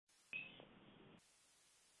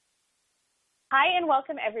Hi and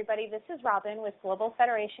welcome everybody. This is Robin with Global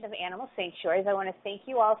Federation of Animal Sanctuaries. I want to thank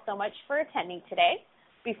you all so much for attending today.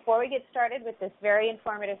 Before we get started with this very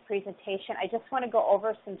informative presentation, I just want to go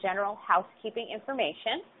over some general housekeeping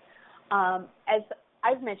information. As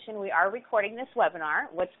I've mentioned, we are recording this webinar.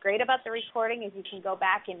 What's great about the recording is you can go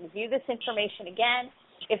back and view this information again.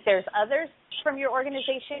 If there's others from your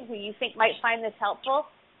organization who you think might find this helpful,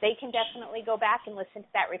 they can definitely go back and listen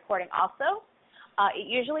to that recording also. It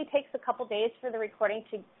usually takes a couple days for the recording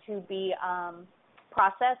to be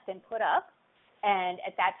processed and put up, and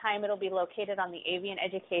at that time it'll be located on the avian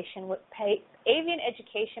education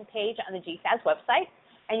page on the GFAS website,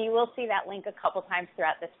 and you will see that link a couple times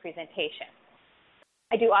throughout this presentation.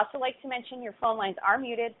 I do also like to mention your phone lines are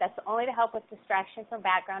muted. That's only to help with distraction from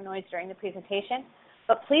background noise during the presentation,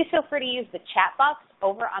 but please feel free to use the chat box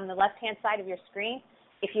over on the left-hand side of your screen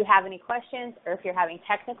if you have any questions or if you're having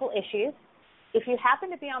technical issues. If you happen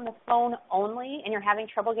to be on the phone only and you're having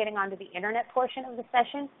trouble getting onto the internet portion of the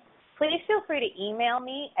session, please feel free to email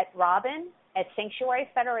me at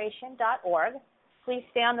robin@sanctuaryfederation.org. Please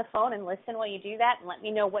stay on the phone and listen while you do that and let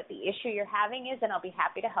me know what the issue you're having is, and I'll be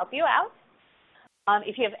happy to help you out.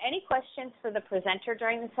 If you have any questions for the presenter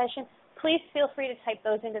during the session, please feel free to type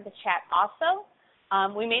those into the chat also.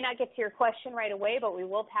 We may not get to your question right away, but we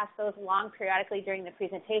will pass those along periodically during the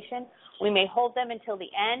presentation. We may hold them until the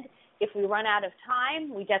end. If we run out of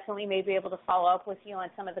time, we definitely may be able to follow up with you on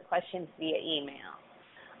some of the questions via email.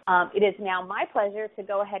 It is now my pleasure to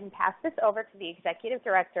go ahead and pass this over to the Executive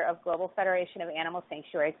Director of Global Federation of Animal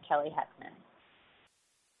Sanctuaries, Kelly Hoffman.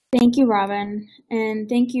 Thank you, Robin, and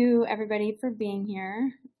thank you, everybody, for being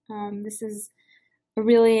here. This is a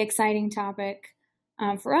really exciting topic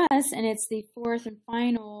for us, and it's the fourth and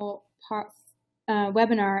final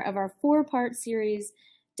webinar of our four-part series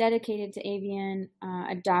dedicated to avian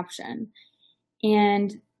adoption.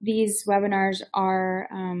 And these webinars are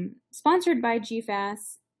sponsored by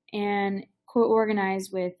GFAS and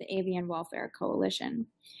co-organized with the Avian Welfare Coalition.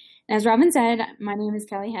 And as Robin said, my name is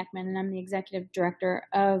Kelly Hoffman, and I'm the Executive Director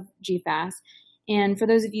of GFAS. And for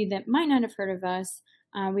those of you that might not have heard of us,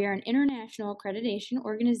 we are an international accreditation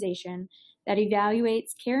organization that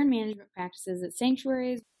evaluates care and management practices at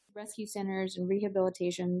sanctuaries, rescue centers, and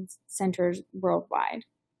rehabilitation centers worldwide.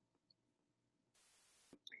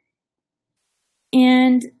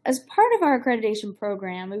 And as part of our accreditation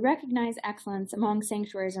program, we recognize excellence among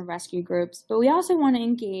sanctuaries and rescue groups, but we also want to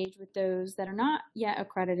engage with those that are not yet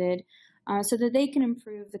accredited so that they can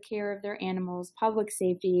improve the care of their animals, public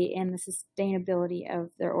safety, and the sustainability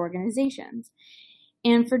of their organizations.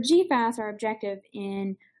 And for GFAS, our objective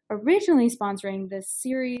in originally sponsoring this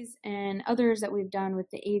series and others that we've done with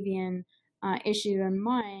the avian issue in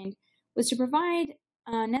mind was to provide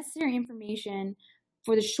necessary information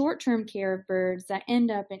for the short-term care of birds that end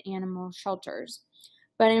up in animal shelters.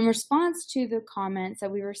 But in response to the comments that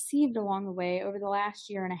we received along the way over the last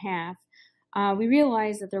year and a half, we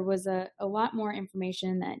realized that there was a lot more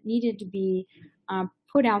information that needed to be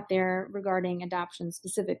put out there regarding adoption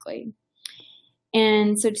specifically.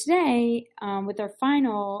 And so today, with our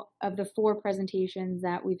final of the four presentations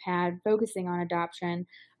that we've had focusing on adoption,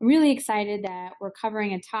 I'm really excited that we're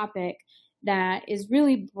covering a topic that is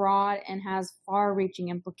really broad and has far-reaching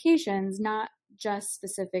implications, not just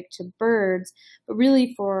specific to birds, but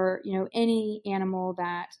really for any animal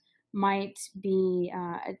that might be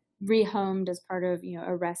rehomed as part of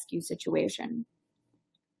a rescue situation.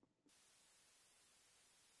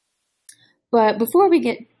 But before we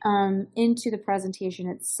get into the presentation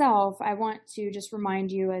itself, I want to just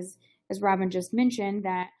remind you, as Robin just mentioned,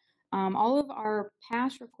 that all of our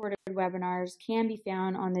past recorded webinars can be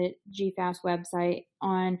found on the GFAS website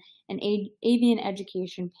on an avian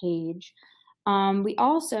education page. We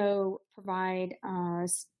also provide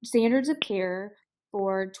standards of care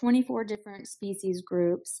for 24 different species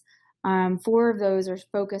groups. 4 of those are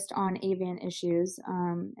focused on avian issues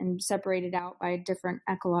and separated out by different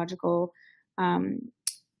ecological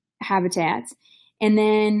habitats. And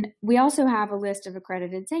then we also have a list of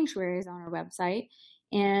accredited sanctuaries on our website.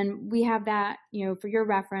 And we have that, for your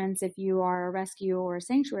reference if you are a rescue or a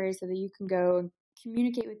sanctuary, so that you can go and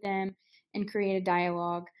communicate with them and create a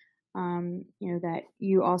dialogue, that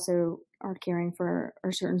you also are caring for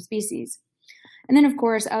a certain species. And then, of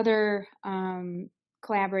course, other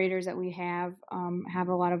collaborators that we have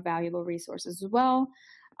a lot of valuable resources as well.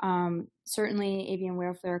 Certainly, Avian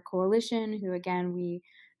Welfare Coalition, who, again, we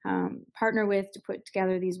partner with to put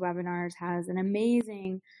together these webinars, has an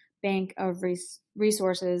amazing bank of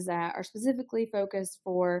resources that are specifically focused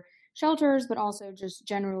for shelters, but also just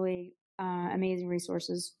generally amazing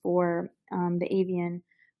resources for the avian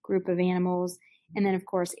group of animals. And then, of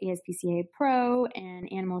course, ASPCA Pro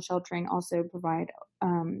and Animal Sheltering also provide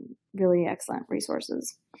really excellent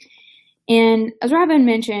resources. And as Robin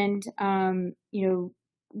mentioned,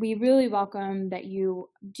 we really welcome that you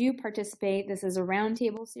do participate. This is a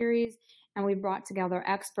roundtable series, and we brought together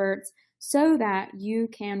experts so that you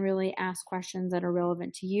can really ask questions that are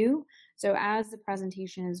relevant to you. So as the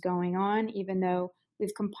presentation is going on, even though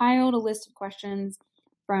we've compiled a list of questions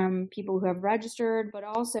from people who have registered, but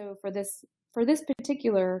also for this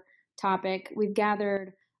particular topic, we've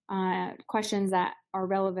gathered questions that are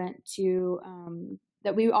relevant to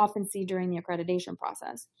that we often see during the accreditation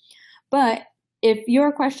process. But if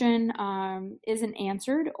your question isn't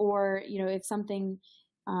answered, or if something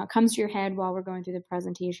comes to your head while we're going through the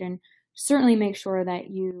presentation, certainly make sure that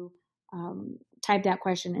you type that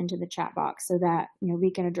question into the chat box so that we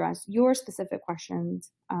can address your specific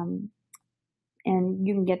questions and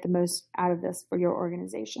you can get the most out of this for your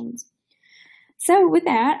organizations. So with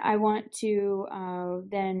that, I want to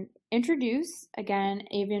then introduce, again,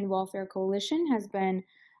 Avian Welfare Coalition has been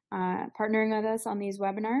partnering with us on these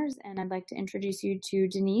webinars, and I'd like to introduce you to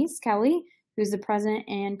Denise Kelly, who's the president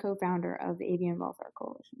and co-founder of the Avian Welfare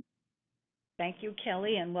Coalition. Thank you,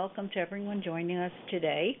 Kelly, and welcome to everyone joining us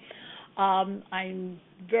today. I'm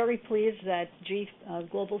very pleased that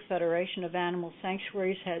Global Federation of Animal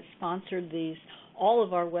Sanctuaries has sponsored all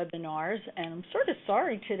of our webinars, and I'm sort of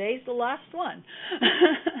sorry today's the last one.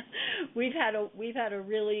 We've had a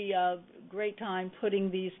really great time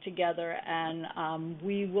putting these together, and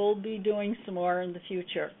we will be doing some more in the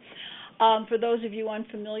future. For those of you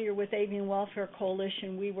unfamiliar with Avian Welfare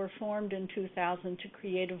Coalition, we were formed in 2000 to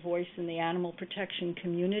create a voice in the animal protection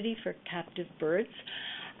community for captive birds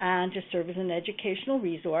and to serve as an educational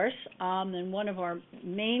resource. And one of our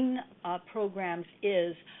main programs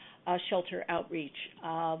is shelter outreach.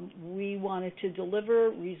 We wanted to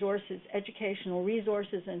deliver resources, educational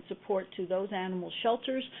resources and support to those animal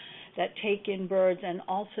shelters that take in birds, and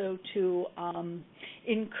also to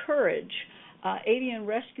encourage avian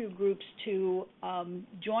rescue groups to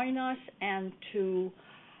join us and to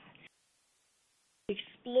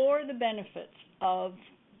explore the benefits of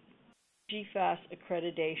GFAS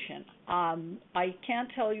accreditation. I can't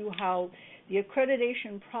tell you how the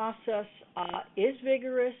accreditation process is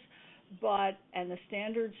vigorous, and the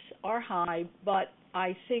standards are high, but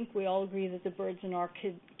I think we all agree that the birds in our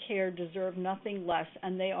care deserve nothing less,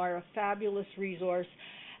 and they are a fabulous resource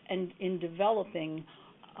in developing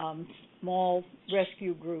small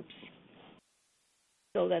rescue groups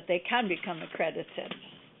so that they can become accredited.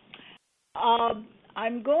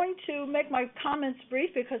 I'm going to make my comments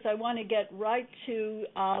brief because I want to get right to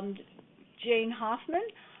Jane Hoffman.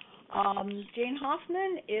 Jane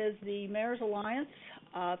Hoffman is the Mayor's Alliance,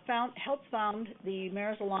 helped found the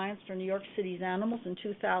Mayor's Alliance for New York City's Animals in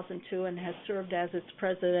 2002 and has served as its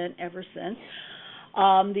president ever since.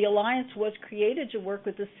 The Alliance was created to work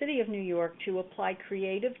with the City of New York to apply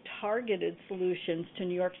creative, targeted solutions to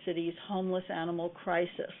New York City's homeless animal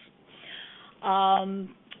crisis.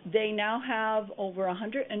 They now have over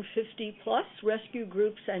 150 plus rescue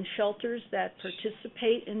groups and shelters that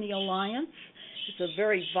participate in the Alliance. It's a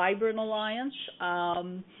very vibrant alliance.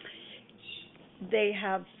 They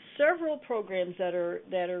have several programs that are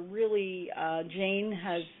really Jane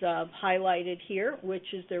has highlighted here,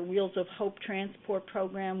 which is their Wheels of Hope transport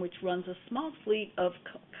program, which runs a small fleet of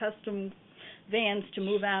custom vans to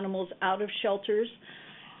move animals out of shelters,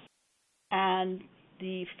 and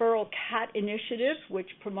the Feral Cat Initiative, which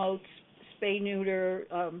promotes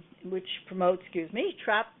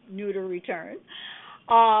trap, neuter, return.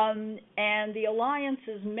 And the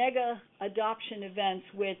Alliance's mega adoption events,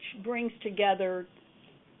 which brings together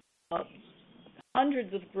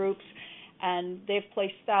hundreds of groups, and they've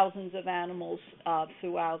placed thousands of animals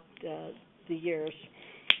throughout the years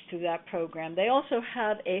through that program. They also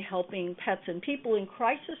have a Helping Pets and People in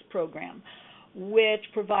Crisis program, which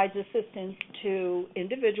provides assistance to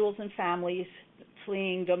individuals and families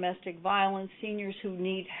fleeing domestic violence, seniors who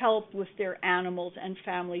need help with their animals, and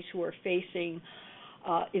families who are facing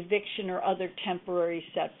eviction or other temporary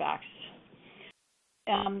setbacks.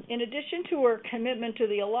 In addition to her commitment to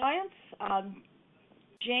the Alliance,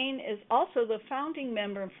 Jane is also the founding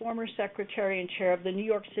member and former secretary and chair of the New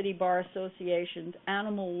York City Bar Association's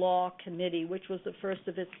Animal Law Committee, which was the first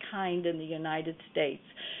of its kind in the United States.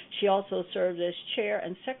 She also served as chair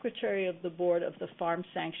and secretary of the board of the Farm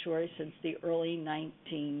Sanctuary since the early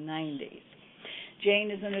 1990s.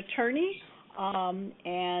 Jane is an attorney,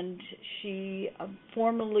 and she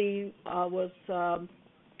formerly was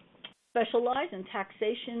specialized in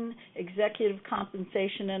taxation, executive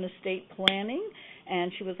compensation, and estate planning.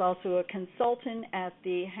 and she was also a consultant at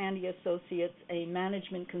the Handy Associates, a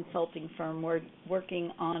management consulting firm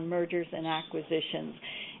working on mergers and acquisitions.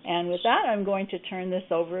 And with that, I'm going to turn this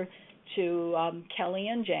over to Kelly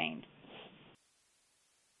and Jane.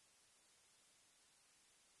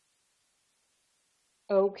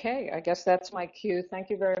 Okay, I guess that's my cue. Thank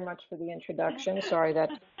you very much for the introduction. Sorry that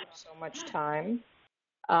took so much time.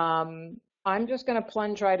 I'm just going to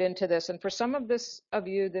plunge right into this. And for some of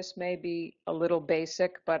you, this may be a little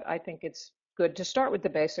basic, but I think it's good to start with the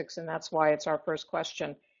basics, and that's why it's our first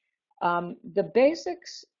question. The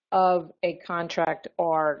basics of a contract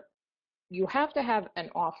are you have to have an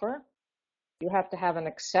offer, you have to have an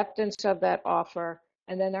acceptance of that offer,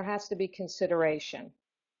 and then there has to be consideration.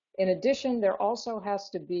 In addition, there also has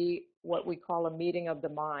to be what we call a meeting of the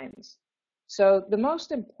minds. So the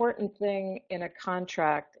most important thing in a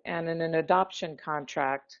contract and in an adoption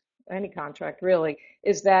contract, any contract really,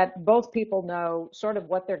 is that both people know sort of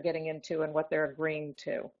what they're getting into and what they're agreeing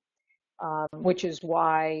to, which is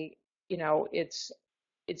why,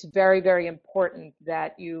 it's very, very important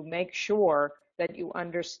that you make sure that you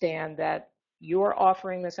understand that you're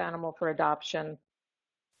offering this animal for adoption.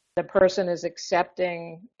 The person is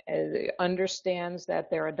accepting, understands that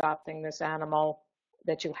they're adopting this animal,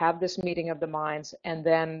 that you have this meeting of the minds, and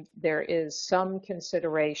then there is some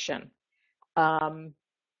consideration. The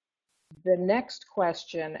next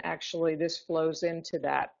question, actually, this flows into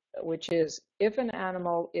that, which is if an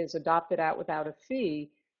animal is adopted out without a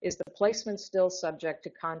fee, is the placement still subject to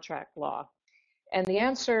contract law? And the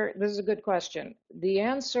answer, this is a good question. The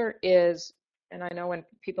answer is, and I know when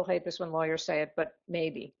people hate this when lawyers say it, but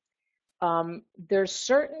maybe. There's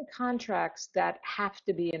certain contracts that have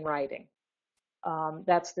to be in writing.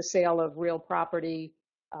 That's the sale of real property,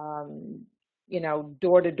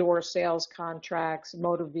 door-to-door sales contracts,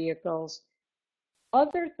 motor vehicles.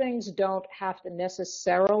 Other things don't have to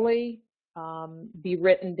necessarily be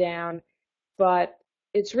written down, but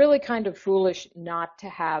it's really kind of foolish not to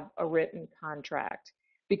have a written contract.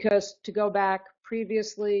 Because to go back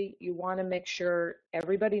previously, you want to make sure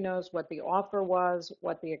everybody knows what the offer was,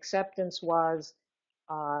 what the acceptance was,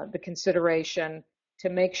 the consideration, to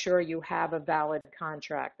make sure you have a valid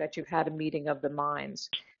contract, that you've had a meeting of the minds.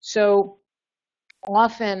 So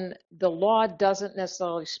often the law doesn't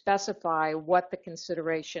necessarily specify what the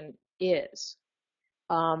consideration is,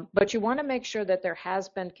 but you want to make sure that there has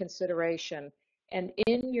been consideration. And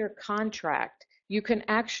in your contract, you can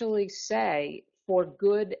actually say, for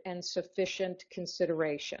good and sufficient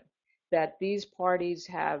consideration, that these parties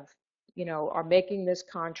have, are making this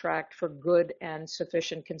contract for good and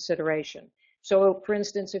sufficient consideration. So for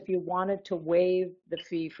instance, if you wanted to waive the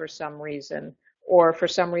fee for some reason, or for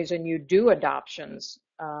some reason you do adoptions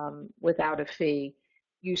without a fee,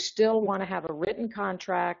 you still want to have a written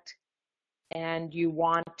contract, and you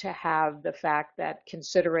want to have the fact that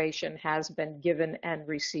consideration has been given and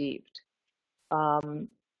received.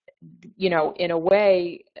 In a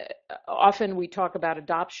way, often we talk about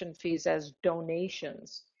adoption fees as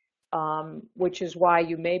donations, which is why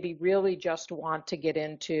you maybe really just want to get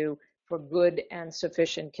into for good and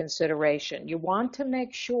sufficient consideration. You want to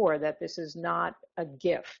make sure that this is not a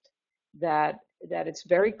gift, that it's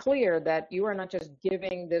very clear that you are not just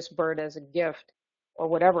giving this bird as a gift, or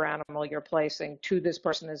whatever animal you're placing, to this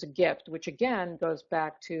person as a gift, which again goes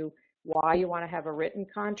back to why you want to have a written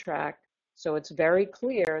contract. So it's very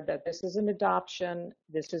clear that this is an adoption,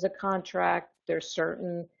 this is a contract, there's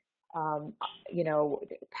certain,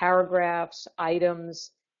 paragraphs,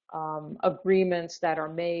 items, agreements that are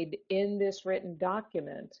made in this written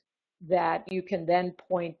document that you can then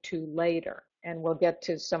point to later. And we'll get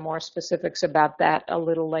to some more specifics about that a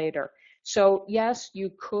little later. So yes,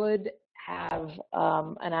 you could have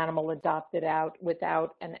an animal adopted out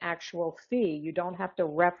without an actual fee. You don't have to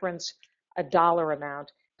reference a dollar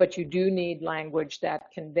amount, but you do need language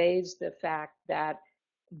that conveys the fact that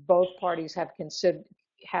both parties have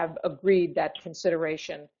agreed that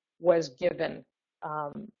consideration was given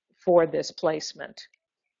for this placement.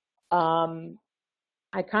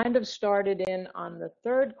 I kind of started in on the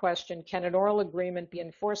third question, can an oral agreement be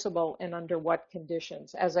enforceable and under what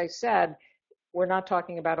conditions? As I said, we're not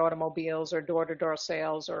talking about automobiles or door-to-door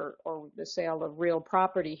sales or the sale of real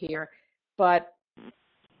property here, but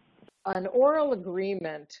an oral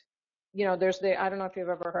agreement, there's I don't know if you've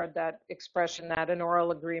ever heard that expression that an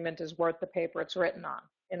oral agreement is worth the paper it's written on.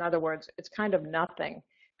 In other words, it's kind of nothing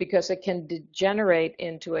because it can degenerate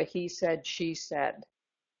into a he said, she said.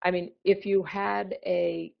 I mean, if you had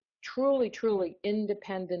a truly, truly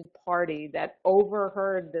independent party that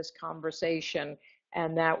overheard this conversation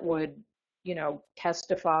and that would,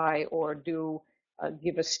 testify or do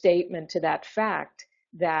give a statement to that fact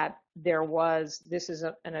that this is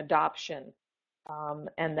an adoption,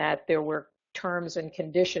 and that there were terms and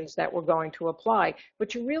conditions that were going to apply.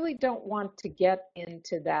 But you really don't want to get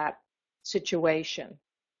into that situation.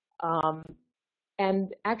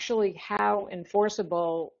 And actually, how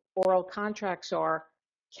enforceable oral contracts are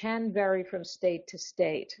can vary from state to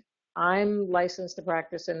state. I'm licensed to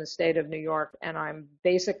practice in the state of New York, and I'm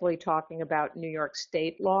basically talking about New York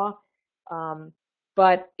state law.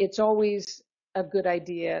 But it's always a good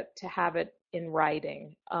idea to have it in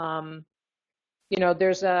writing.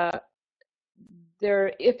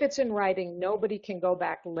 If it's in writing, nobody can go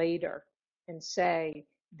back later and say,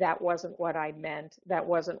 that wasn't what I meant, that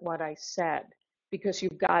wasn't what I said, because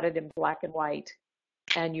you've got it in black and white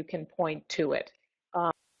and you can point to it.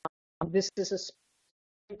 This is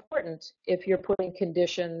important if you're putting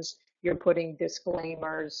conditions, you're putting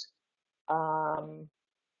disclaimers,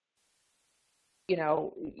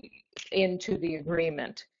 into the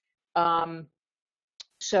agreement.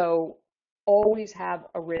 So always have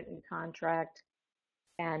a written contract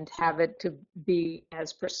and have it to be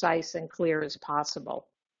as precise and clear as possible.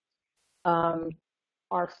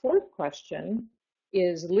 Our fourth question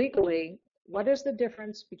is, legally, what is the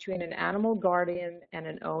difference between an animal guardian and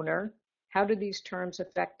an owner? How do these terms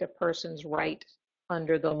affect a person's right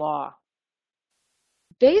under the law?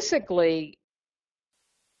 Basically,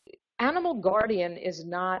 animal guardian is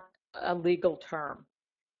not a legal term.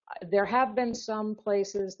 There have been some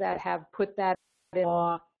places that have put that in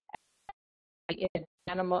law, in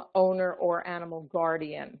animal owner or animal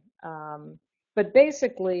guardian. But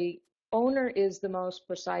basically, owner is the most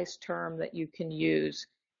precise term that you can use,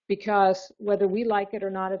 because whether we like it or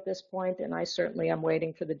not at this point, and I certainly am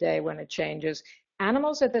waiting for the day when it changes,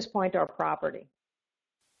 animals at this point are property,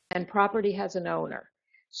 and property has an owner.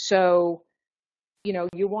 So,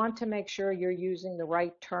 you want to make sure you're using the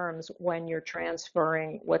right terms when you're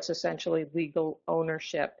transferring what's essentially legal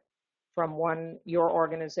ownership from your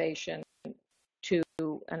organization to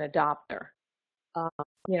an adopter.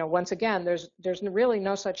 Once again, there's really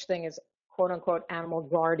no such thing as quote unquote animal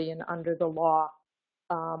guardian under the law.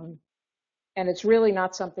 And it's really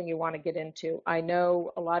not something you want to get into. I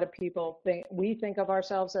know a lot of people think of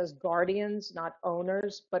ourselves as guardians, not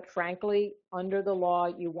owners, but frankly, under the law,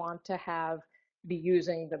 you want to be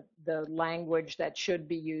using the language that should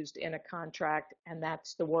be used in a contract, and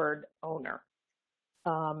that's the word owner.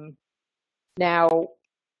 Now,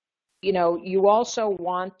 you also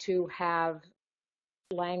want to have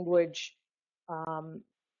language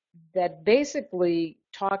that basically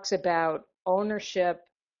talks about ownership.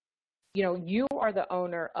 You are the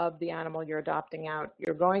owner of the animal you're adopting out.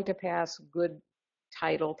 You're going to pass good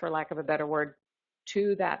title, for lack of a better word,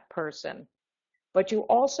 to that person. But you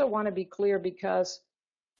also want to be clear, because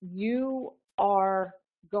you are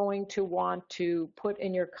going to want to put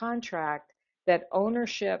in your contract that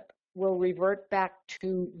ownership will revert back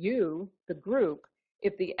to you, the group,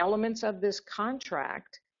 if the elements of this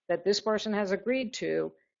contract that this person has agreed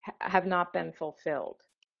to have not been fulfilled.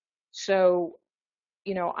 So,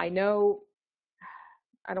 I know,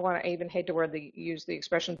 I don't want to even hate to use the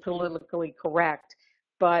expression politically correct,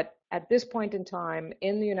 but at this point in time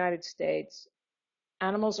in the United States,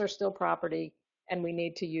 animals are still property, and we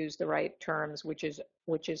need to use the right terms, which is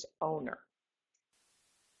owner.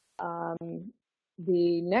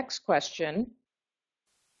 The next question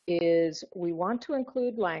is, we want to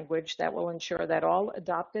include language that will ensure that all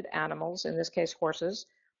adopted animals, in this case horses,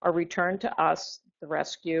 are returned to us, the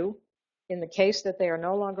rescue, in the case that they are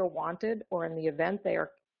no longer wanted, or in the event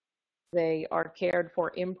they are cared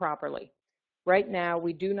for improperly. Right now,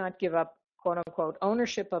 we do not give up quote unquote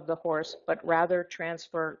ownership of the horse, but rather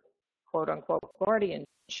transfer quote unquote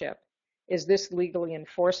guardianship. Is this legally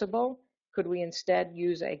enforceable? Could we instead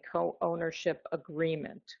use a co-ownership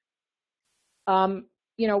agreement?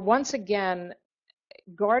 Once again,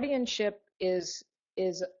 guardianship is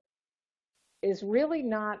really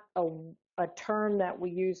not a term that we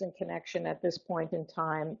use in connection at this point in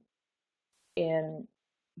time in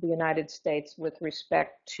the United States with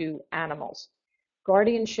respect to animals.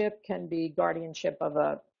 Guardianship can be guardianship of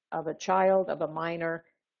a child, of a minor,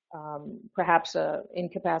 perhaps an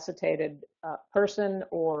incapacitated person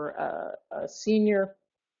or a senior,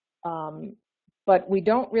 but we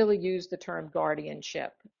don't really use the term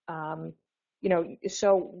guardianship.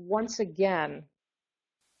 So once again,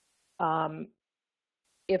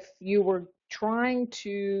 if you were trying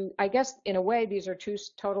to, I guess in a way, these are two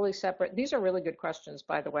totally separate. These are really good questions,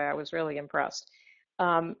 by the way. I was really impressed.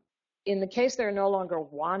 In the case they're no longer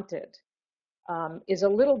wanted, is a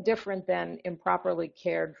little different than improperly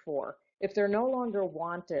cared for. If they're no longer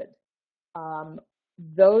wanted,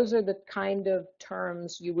 those are the kind of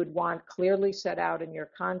terms you would want clearly set out in your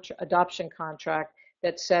adoption contract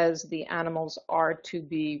that says the animals are to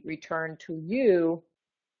be returned to you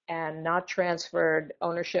and not transferred.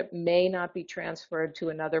 Ownership may not be transferred to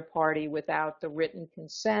another party without the written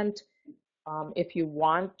consent. If you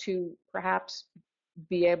want to perhaps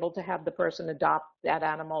be able to have the person adopt that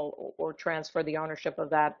animal or transfer the ownership of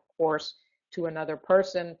that horse to another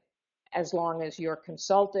person, as long as you're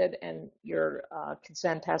consulted and your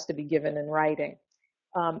consent has to be given in writing.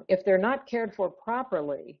 If they're not cared for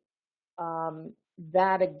properly,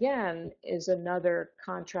 that again is another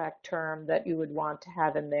contract term that you would want to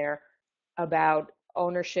have in there about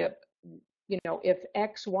ownership. You know, if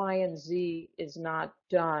X, Y, and Z is not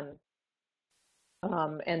done,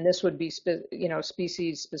 and this would be, you know,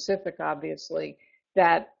 species specific, obviously,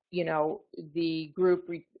 that, you know, the group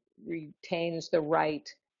retains the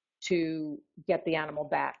right to get the animal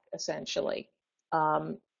back, essentially.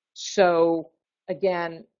 So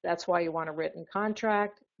again, that's why you want a written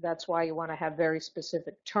contract. That's why you want to have very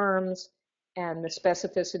specific terms, and the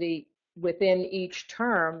specificity within each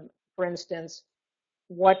term. For instance,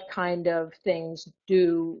 what kind of things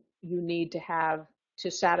do you need to have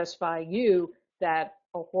to satisfy you that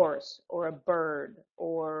a horse or a bird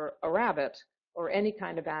or a rabbit or any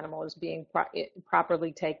kind of animal is being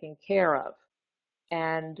properly taken care of,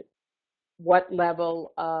 and what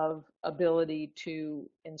level of ability to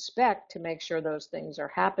inspect to make sure those things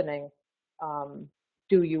are happening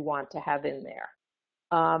do you want to have in there.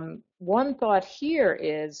 One thought here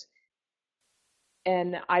is,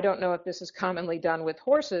 and I don't know if this is commonly done with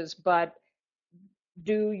horses, but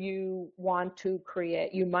do you want to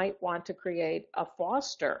create, you might want to create a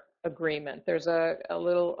foster agreement. There's a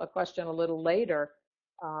question a little later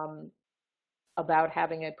about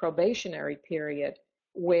having a probationary period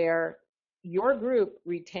where your group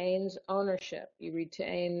retains ownership. You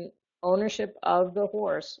retain ownership of the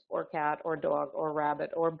horse or cat or dog or rabbit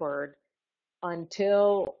or bird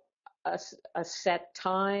until a set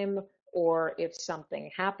time, or if something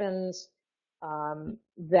happens,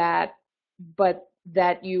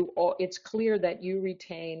 it's clear that you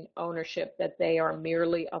retain ownership, that they are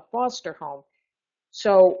merely a foster home.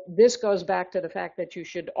 So this goes back to the fact that you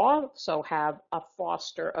should also have a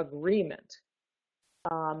foster agreement.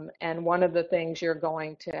 And one of the things you're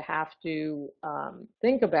going to have to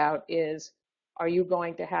think about is, are you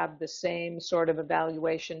going to have the same sort of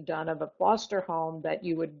evaluation done of a foster home that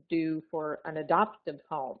you would do for an adoptive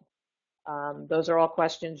home? Those are all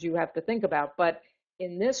questions you have to think about. But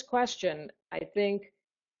in this question, I think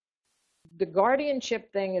the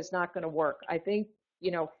guardianship thing is not going to work. I think, you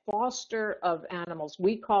know, foster of animals,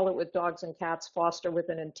 we call it with dogs and cats foster with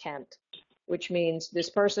an intent, which means this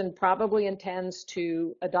person probably intends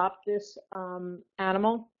to adopt this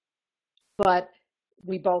animal, but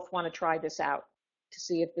we both want to try this out to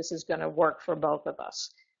see if this is going to work for both of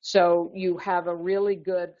us. So you have a really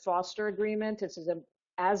good foster agreement. This is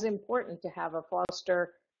as important to have a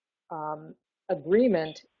foster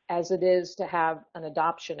agreement as it is to have an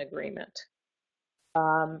adoption agreement.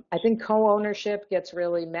 I think co-ownership gets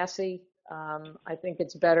really messy. I think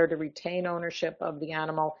it's better to retain ownership of the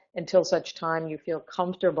animal until such time you feel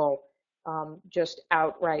comfortable just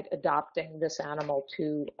outright adopting this animal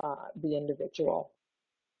to the individual.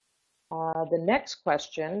 The next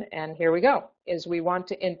question, and here we go, is we want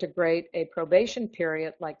to integrate a probation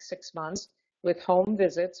period like 6 months with home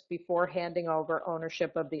visits before handing over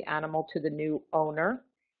ownership of the animal to the new owner.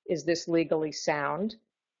 Is this legally sound?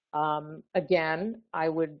 Again, I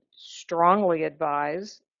would strongly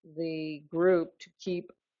advise the group to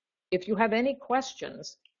keep, if you have any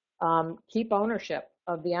questions, keep ownership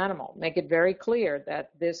of the animal. Make it very clear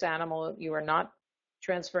that this animal, you are not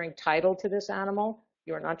transferring title to this animal.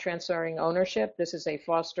 You are not transferring ownership. This is a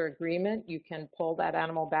foster agreement. You can pull that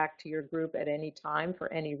animal back to your group at any time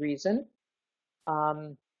for any reason.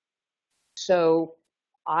 So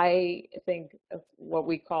I think of what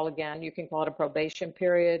we call, again, you can call it a probation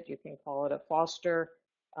period, you can call it a foster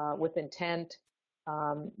with intent,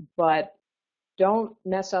 but don't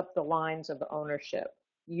mess up the lines of ownership.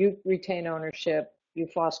 You retain ownership, you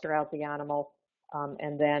foster out the animal,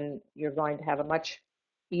 and then you're going to have a much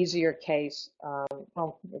easier case.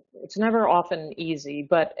 Well, it's never often easy,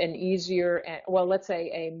 but an easier, well, let's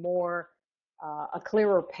say a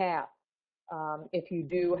clearer path if you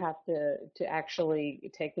do have to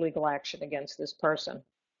actually take legal action against this person.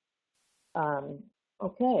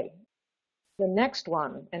 Okay, the next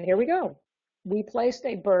one, and here we go. We placed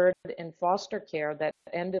a bird in foster care that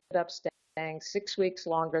ended up staying 6 weeks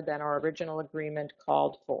longer than our original agreement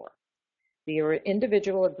called for. The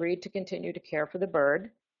individual agreed to continue to care for the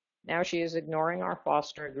bird. Now she is ignoring our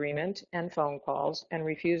foster agreement and phone calls and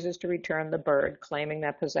refuses to return the bird, claiming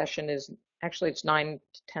that possession is actually it's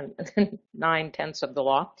 9/10 of the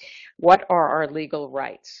law. What are our legal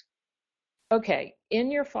rights? Okay,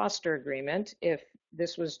 in your foster agreement, if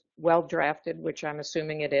this was well drafted, which I'm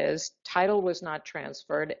assuming it is, title was not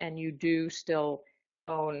transferred, and you do still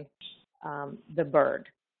own the bird.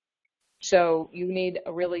 So you need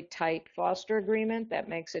a really tight foster agreement that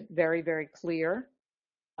makes it very, very clear.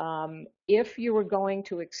 If you were going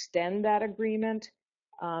to extend that agreement,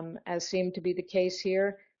 as seemed to be the case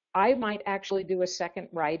here, I might actually do a second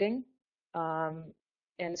writing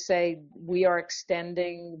and say we are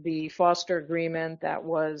extending the foster agreement that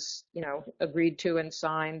was, agreed to and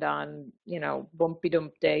signed on,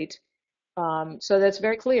 bumpy-dump date. So that's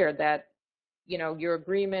very clear that, your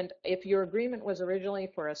agreement, if your agreement was originally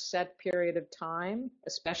for a set period of time,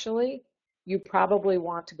 especially, you probably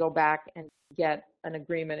want to go back and get an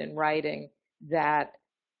agreement in writing that,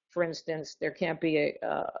 for instance, there can't be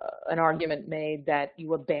an argument made that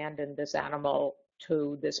you abandoned this animal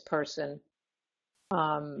to this person,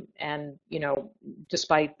 and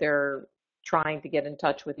despite their trying to get in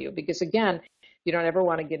touch with you, because again, you don't ever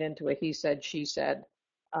want to get into a he said, she said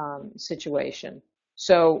situation.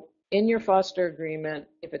 So in your foster agreement,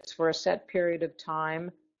 if it's for a set period of time,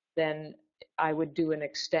 then I would do an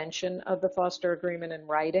extension of the foster agreement in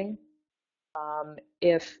writing.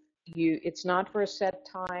 If it's not for a set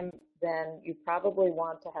time, then you probably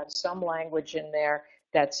want to have some language in there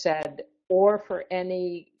that said, or for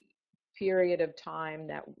any period of time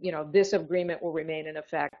that, this agreement will remain in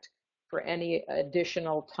effect for any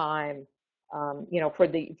additional time, for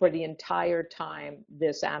the entire time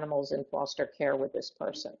this animal's in foster care with this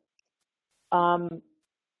person. About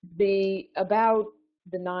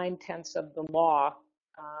the 9/10 of the law,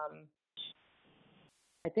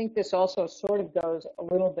 I think this also sort of goes a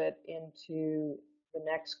little bit into the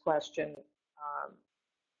next question.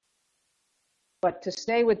 But to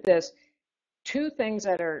stay with this, two things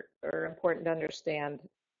that are important to understand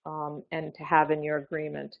and to have in your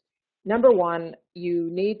agreement. Number one, you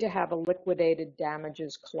need to have a liquidated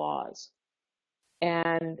damages clause.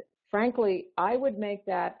 And frankly, I would make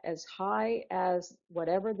that as high as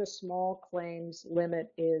whatever the small claims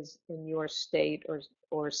limit is in your state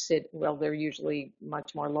or city. Well, they're usually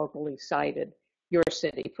much more locally cited, your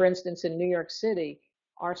city. For instance, in New York City,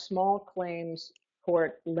 our small claims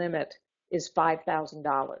court limit is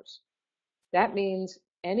 $5,000. That means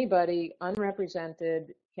anybody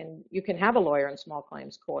unrepresented you can have a lawyer in small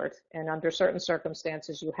claims court, and under certain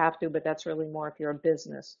circumstances you have to, but that's really more if you're a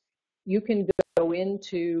business. You can go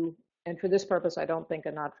into, and for this purpose, I don't think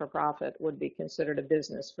a not-for-profit would be considered a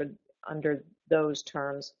business under those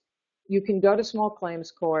terms. You can go to small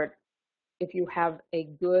claims court if you have a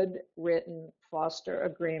good written foster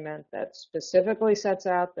agreement that specifically sets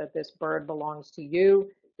out that this bird belongs to you.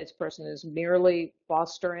 This person is merely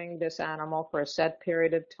fostering this animal for a set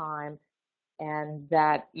period of time, and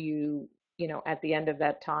that at the end of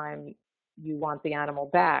that time, you want the animal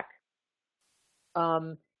back.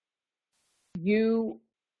 You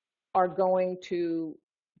are going to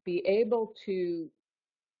be able to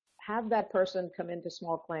have that person come into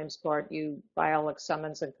small claims court. You file a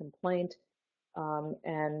summons and complaint,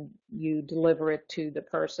 and you deliver it to the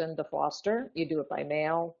person, the foster. You do it by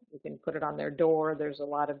mail. You can put it on their door. There's a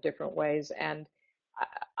lot of different ways. And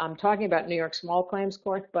I'm talking about New York small claims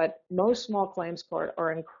court, but most small claims court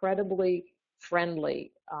are incredibly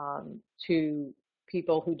friendly to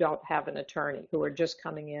people who don't have an attorney, who are just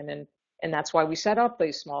coming in, and that's why we set up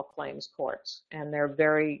these small claims courts. And they're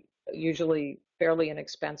usually fairly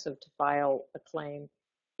inexpensive to file a claim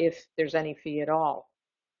if there's any fee at all.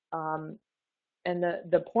 And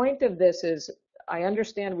the point of this is, I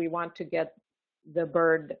understand we want to get the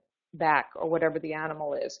bird back or whatever the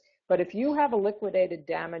animal is, but if you have a liquidated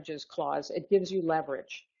damages clause, it gives you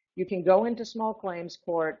leverage. You can go into small claims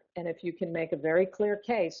court, and if you can make a very clear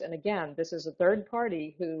case, and again, this is a third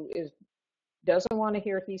party who doesn't want to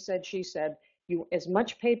hear he said, she said, as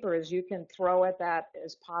much paper as you can throw at that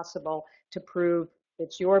as possible to prove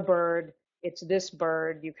it's your bird, it's this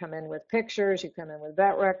bird. You come in with pictures, you come in with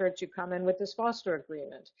vet records, you come in with this foster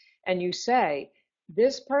agreement, and you say,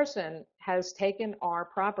 this person has taken our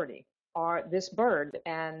property, this bird,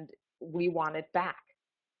 and we want it back.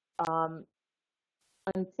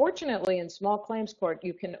 Unfortunately, in small claims court,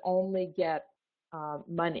 you can only get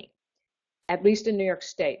money, at least in New York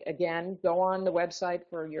State. Again, go on the website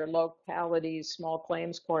for your locality's small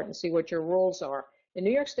claims court and see what your rules are. In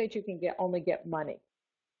New York State, you can only get money.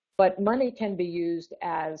 But money can be used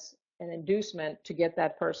as an inducement to get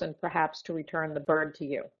that person perhaps to return the bird to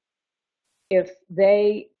you. If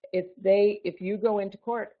they if you go into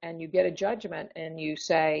court and you get a judgment and you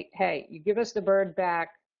say, hey, you give us the bird back,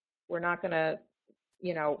 we're not going to,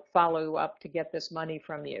 follow up to get this money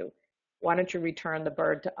from you. Why don't you return the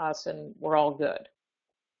bird to us and we're all good?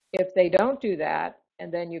 If they don't do that,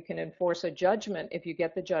 and then you can enforce a judgment, if you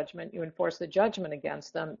get the judgment, you enforce the judgment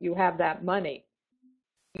against them, you have that money.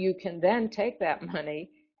 You can then take that money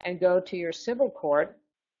and go to your civil court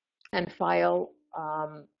and file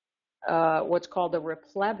what's called a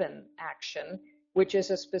replevin action, which is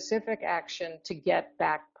a specific action to get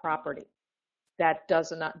back property that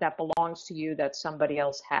belongs to you that somebody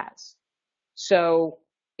else has. So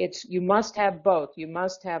you must have both. You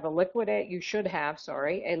must have a liquidated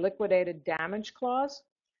damage clause,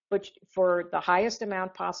 which for the highest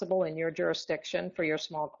amount possible in your jurisdiction for your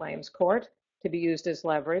small claims court to be used as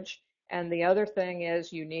leverage. And the other thing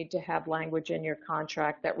is you need to have language in your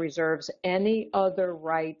contract that reserves any other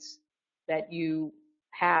rights that you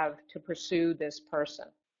have to pursue this person.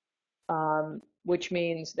 Which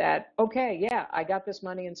means that, okay, yeah, I got this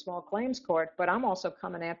money in small claims court, but I'm also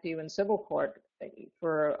coming after you in civil court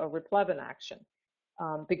for a replevin action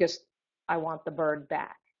because I want the bird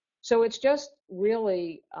back. So it's just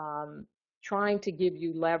really trying to give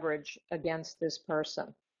you leverage against this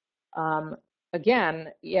person.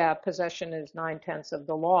 Again, yeah, possession is 9/10 of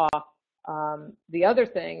the law. The other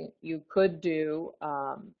thing you could do,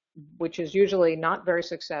 which is usually not very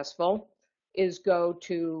successful, is go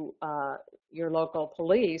to your local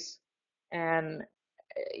police and,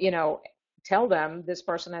 tell them this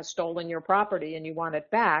person has stolen your property and you want it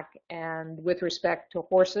back. And with respect to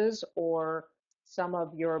horses or some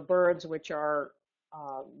of your birds, which are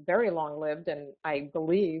very long-lived and I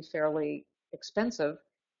believe fairly expensive,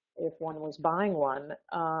 if one was buying one,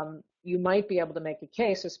 you might be able to make a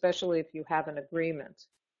case, especially if you have an agreement.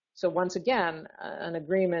 So once again, an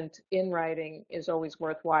agreement in writing is always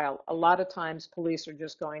worthwhile. A lot of times police are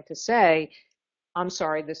just going to say, I'm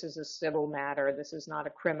sorry, this is a civil matter. This is not a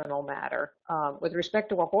criminal matter. With respect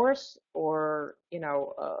to a horse or,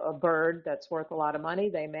 a bird that's worth a lot of money,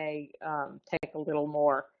 they may take a little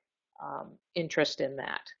more interest in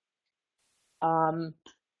that.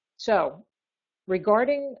 So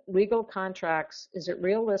regarding legal contracts, is it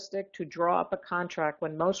realistic to draw up a contract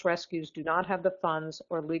when most rescues do not have the funds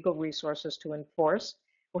or legal resources to enforce?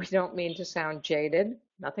 We don't mean to sound jaded,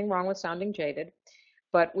 nothing wrong with sounding jaded,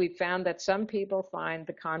 but we found that some people find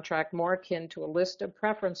the contract more akin to a list of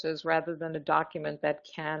preferences rather than a document that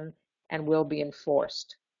can and will be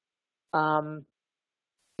enforced.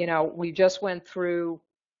 We just went through,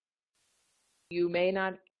 you may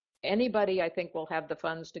not, anybody I think will have the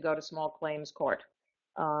funds to go to small claims court.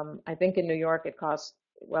 I think in New York it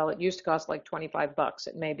used to cost like $25.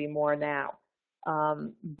 It may be more now.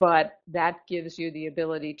 But that gives you the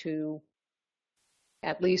ability to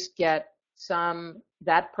at least get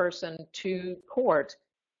that person to court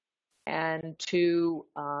and to,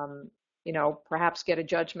 perhaps get a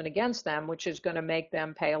judgment against them, which is going to make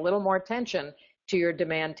them pay a little more attention to your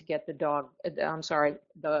demand to get the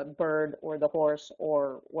bird or the horse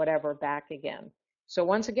or whatever back again. So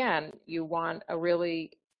once again, you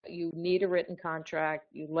need a written contract.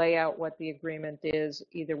 You lay out what the agreement is,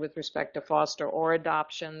 either with respect to foster or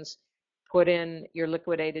adoptions. Put in your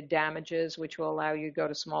liquidated damages, which will allow you to go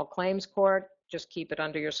to small claims court. Just keep it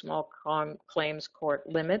under your small claims court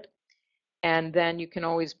limit. And then you can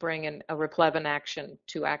always bring in a replevin action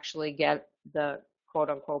to actually get the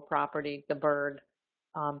quote-unquote property, the bird,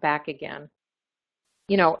 back again.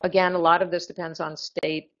 Again, a lot of this depends on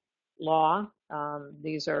state law.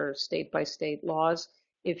 These are state-by-state laws.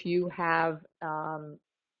 If you have,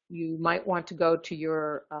 you might want to go to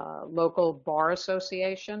your local bar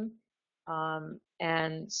association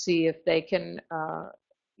and see if they can,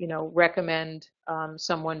 recommend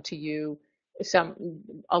someone to you,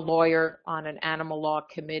 a lawyer on an animal law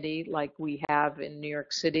committee like we have in New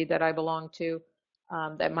York City that I belong to,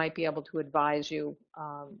 that might be able to advise you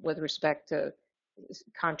with respect to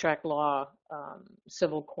contract law,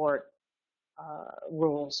 civil court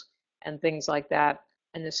rules, and things like that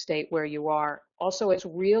in the state where you are. Also, it's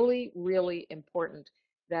really, really important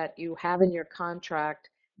that you have in your contract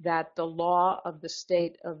that the law of the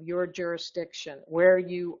state of your jurisdiction, where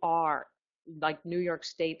you are, like New York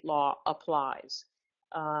state law, applies.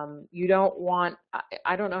 You don't want,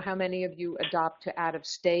 I don't know how many of you adopt to out of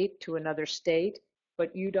state to another state,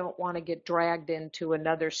 but you don't want to get dragged into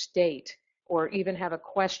another state or even have a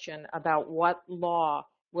question about what law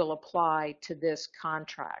will apply to this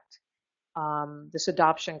contract, this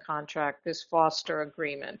adoption contract, this foster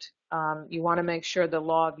agreement. You want to make sure the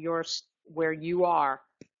law of where you are,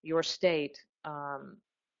 your state,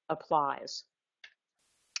 applies.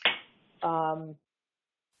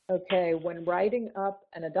 Okay, when writing up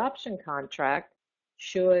an adoption contract,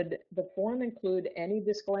 should the form include any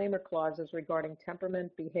disclaimer clauses regarding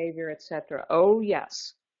temperament, behavior, etc.? Oh,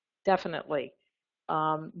 yes, definitely.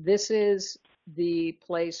 This is the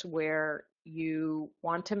place where you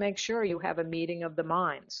want to make sure you have a meeting of the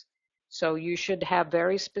minds. So you should have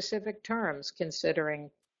very specific terms considering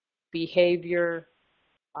behavior,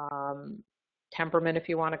 um, temperament, if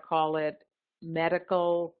you want to call it,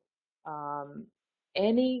 medical, um,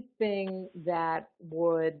 anything that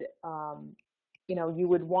would, you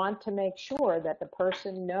would want to make sure that the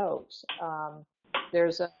person knows.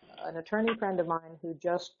 There's an attorney friend of mine who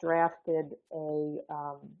just drafted a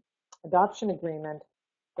adoption agreement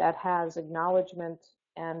that has acknowledgement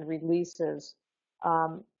and releases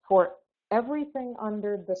for everything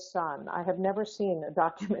under the sun. I have never seen a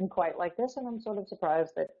document quite like this, and I'm sort of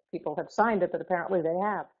surprised that people have signed it, but apparently they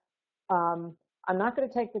have. I'm not going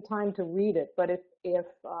to take the time to read it, but if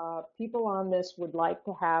people on this would like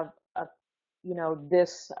to have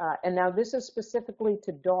this, and now this is specifically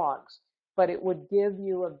to dogs, but it would give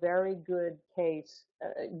you a very good case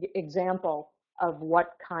example of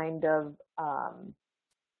what kind of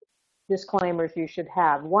disclaimers you should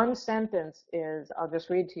have. One sentence is, I'll just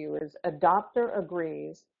read to you, is adopter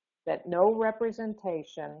agrees that no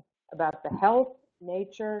representation about the health,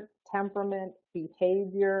 nature, temperament,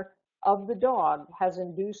 behavior of the dog has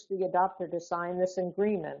induced the adopter to sign this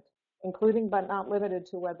agreement, including but not limited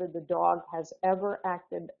to whether the dog has ever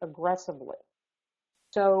acted aggressively.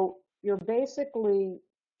 So you're basically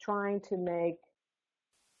trying to make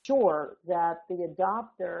sure that the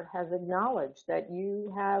adopter has acknowledged that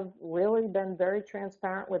you have really been very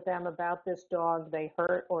transparent with them about this dog they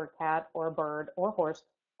hurt, or a cat or a bird or a horse,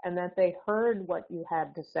 and that they heard what you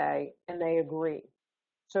had to say and they agree.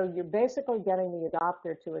 So you're basically getting the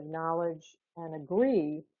adopter to acknowledge and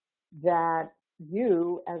agree that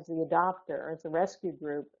you, as the adopter, as the rescue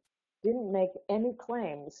group, didn't make any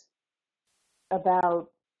claims about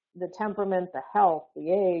the temperament, the health,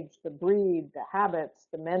 the age, the breed, the habits,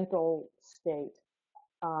 the mental state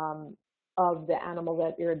of the animal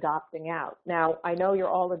that you're adopting out. Now, I know you're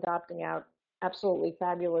all adopting out absolutely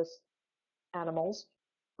fabulous animals,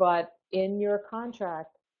 but in your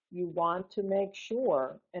contract, you want to make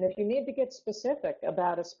sure, and if you need to get specific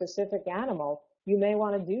about a specific animal, you may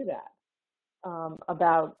want to do that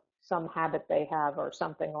about some habit they have or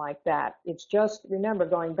something like that. It's just, remember,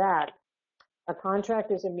 going back, a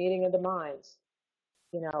contract is a meeting of the minds.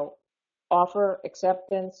 Offer,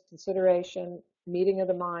 acceptance, consideration, meeting of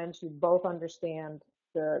the minds. You both understand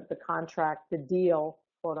the contract, the deal,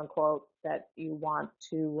 quote unquote, that you want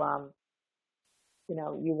to,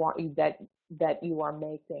 that you are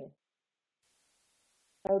making.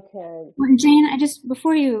 Okay. Well, Jane,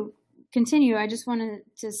 before you continue, I just wanted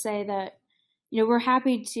to say that, we're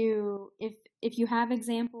happy to, if you have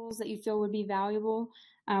examples that you feel would be valuable,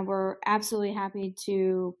 we're absolutely happy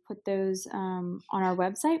to put those on our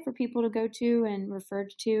website for people to go to and refer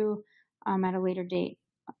to at a later date.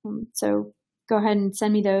 So go ahead and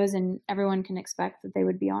send me those, and everyone can expect that they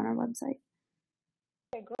would be on our website.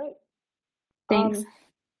 Okay, great. Thanks.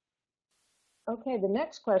 Okay, the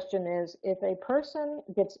next question is, if a person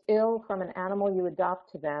gets ill from an animal you adopt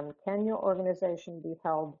to them, can your organization be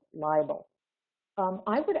held liable?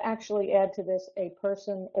 I would actually add to this a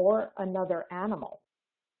person or another animal,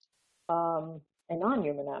 a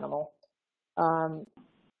non-human animal,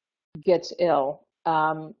 gets ill.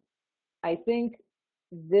 I think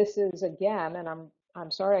this is, again, and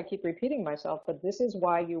I'm sorry I keep repeating myself, but this is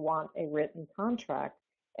why you want a written contract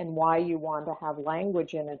and why you want to have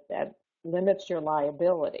language in it that limits your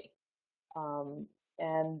liability.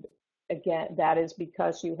 And again, that is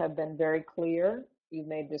because you have been very clear. You've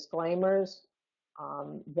made disclaimers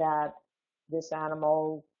that this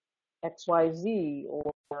animal XYZ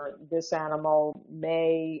or this animal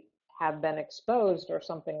may have been exposed or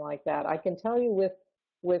something like that. I can tell you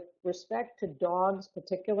with respect to dogs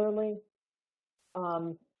particularly,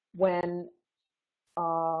 when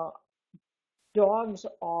dogs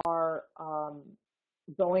are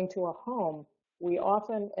going to a home, we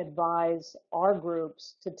often advise our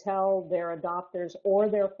groups to tell their adopters or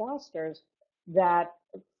their fosters that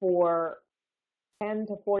for 10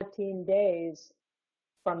 to 14 days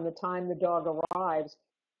from the time the dog arrives,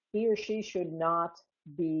 he or she should not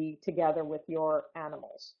be together with your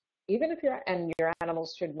animals. Even if your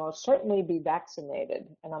animals should most certainly be vaccinated,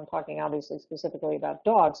 and I'm talking obviously specifically about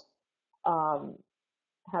dogs,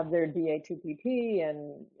 have their DA2PP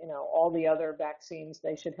and all the other vaccines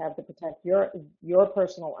they should have to protect your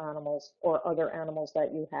personal animals or other animals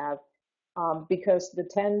that you have, because the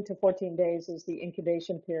 10 to 14 days is the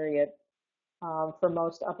incubation period for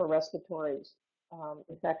most upper respiratory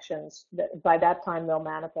infections. By that time, they'll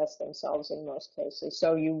manifest themselves in most cases.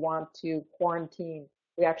 So you want to quarantine.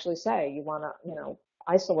 We actually say you want to,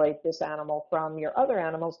 isolate this animal from your other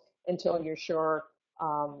animals until you're sure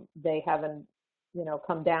they haven't,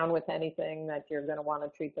 come down with anything that you're going to want to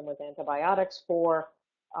treat them with antibiotics for,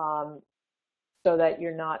 so that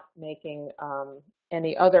you're not making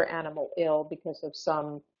any other animal ill because of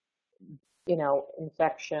some,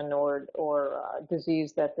 infection or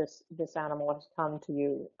disease that this animal has come to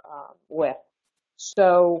you with.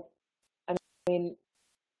 So, I mean,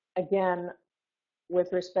 again,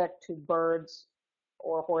 with respect to birds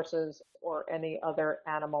or horses or any other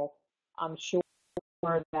animal, I'm sure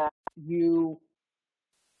that you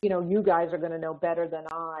guys are going to know better than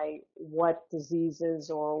I what diseases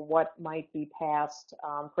or what might be passed.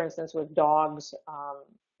 For instance, with dogs,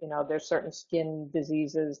 there's certain skin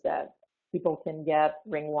diseases that people can get,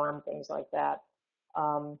 ringworm, things like that.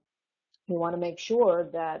 You want to make sure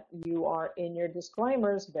that you are in your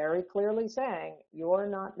disclaimers very clearly saying you're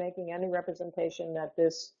not making any representation that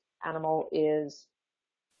this animal is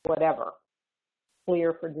whatever,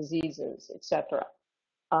 clear for diseases, etc.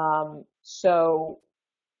 So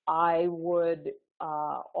I would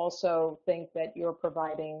also think that you're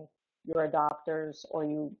providing your adopters, or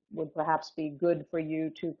you would perhaps be good for you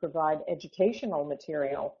to provide educational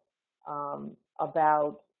material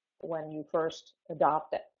about when you first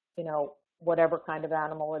adopt it, whatever kind of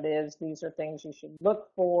animal it is. These are things you should look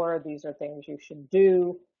for. These are things you should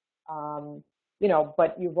do.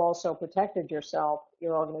 But you've also protected yourself,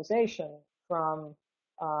 your organization, from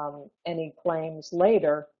any claims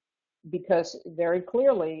later, because very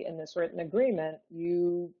clearly in this written agreement,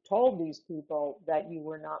 you told these people that you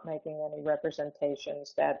were not making any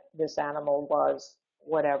representations that this animal was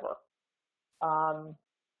whatever.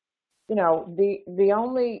 The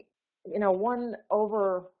only,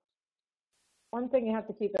 one thing you have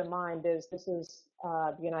to keep in mind is this is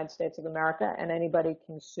the United States of America, and anybody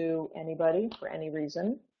can sue anybody for any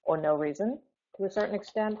reason or no reason to a certain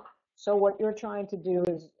extent. So what you're trying to do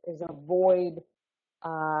is avoid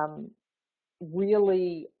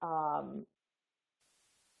really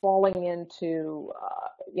falling into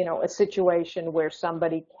a situation where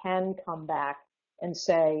somebody can come back and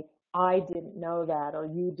say, I didn't know that, or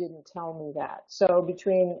you didn't tell me that. So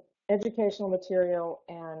between educational material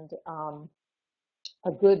and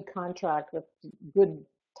a good contract with good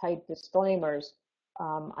tight disclaimers,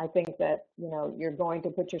 I think that you're going to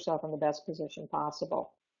put yourself in the best position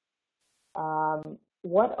possible.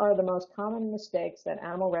 What are the most common mistakes that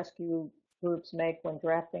animal rescue groups make when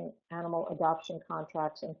drafting animal adoption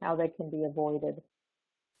contracts, and how they can be avoided?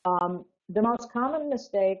 The most common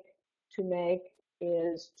mistake to make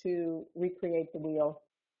is to recreate the wheel,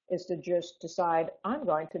 is to just decide, I'm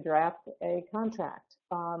going to draft a contract.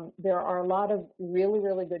 There are a lot of really,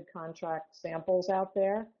 really good contract samples out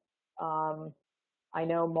there. I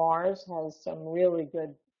know Mars has some really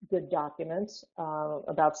good documents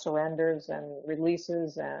about surrenders and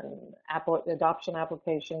releases and adoption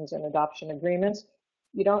applications and adoption agreements.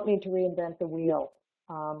 You don't need to reinvent the wheel.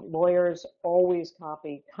 Lawyers always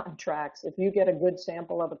copy contracts. If you get a good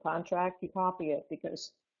sample of a contract, you copy it,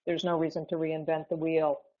 because there's no reason to reinvent the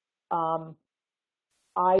wheel.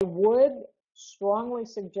 I would strongly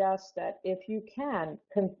suggest that if you can,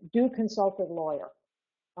 do consult a lawyer.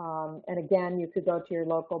 And again, you could go to your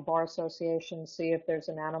local bar association, see if there's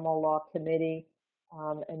an animal law committee,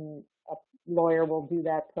 and a lawyer will do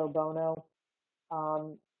that pro bono.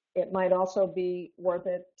 It might also be worth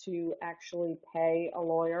it to actually pay a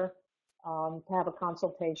lawyer to have a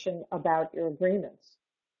consultation about your agreements.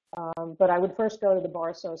 But I would first go to the bar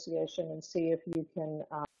association and see if you can,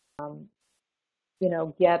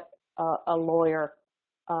 get a lawyer.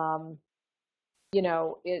 It's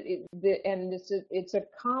a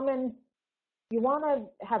common, you want to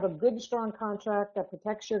have a good, strong contract that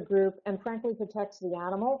protects your group and frankly protects the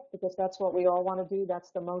animal, because that's what we all want to do.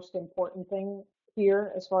 That's the most important thing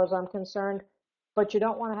here, as far as I'm concerned. But you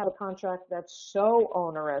don't want to have a contract that's so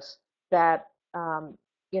onerous that,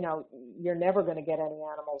 you're never going to get any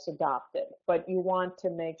animals adopted. But you want to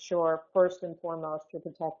make sure, first and foremost, you're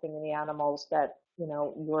protecting the animals that,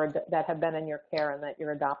 that have been in your care and that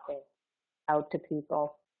you're adopting out to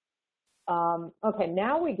people. Okay,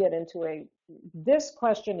 now we get into this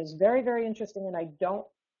question is very, very interesting, and I don't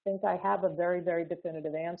think I have a very, very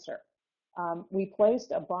definitive answer. We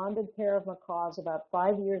placed a bonded pair of macaws about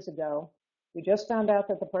 5 years ago. We just found out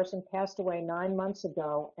that the person passed away 9 months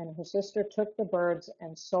ago, and her sister took the birds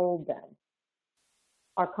and sold them.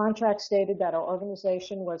 Our contract stated that our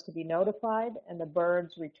organization was to be notified and the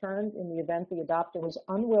birds returned in the event the adopter was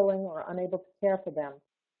unwilling or unable to care for them.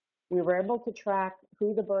 We were able to track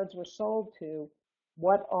who the birds were sold to,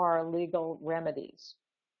 what are legal remedies.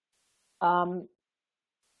 The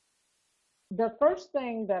first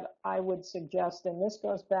thing that I would suggest, and this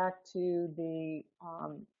goes back to the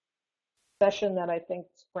session that I think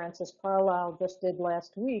Francis Carlisle just did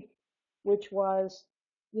last week, which was,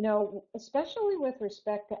 especially with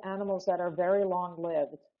respect to animals that are very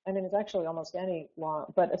long-lived. I mean, it's actually almost any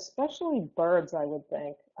long, but especially birds, I would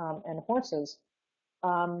think, and horses.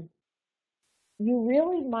 You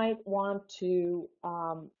really might want to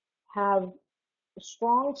have a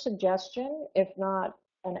strong suggestion, if not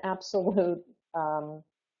an absolute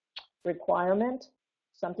requirement,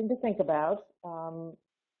 something to think about.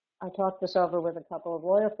 I talked this over with a couple of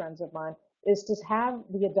lawyer friends of mine, is to have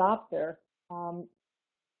the adopter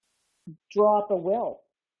draw up a will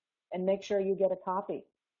and make sure you get a copy.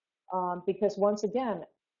 Because once again,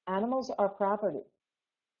 animals are property.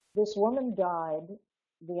 This woman died,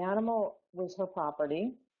 the animal was her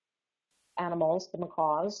property, animals, the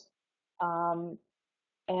macaws.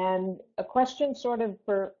 And a question sort of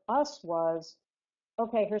for us was,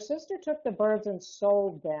 okay, her sister took the birds and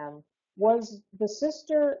sold them. Was the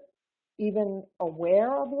sister even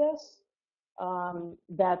aware of this?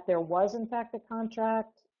 That there was in fact a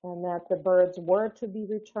contract and that the birds were to be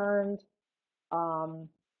returned? Then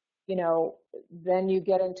you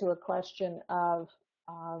get into a question of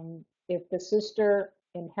if the sister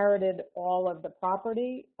inherited all of the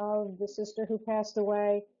property of the sister who passed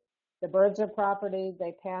away, the birds are property,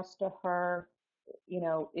 they pass to her,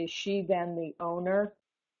 is she then the owner?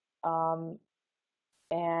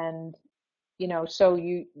 And so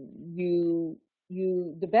the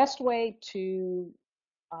best way to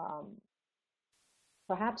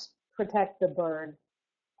perhaps protect the bird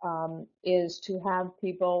is to have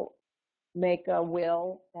people make a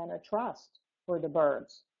will and a trust for the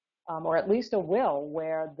birds, or at least a will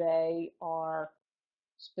where they are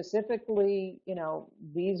specifically,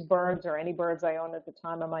 these birds or any birds I own at the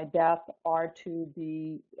time of my death are to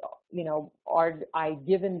be, are I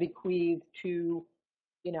give and bequeath to,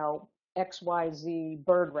 XYZ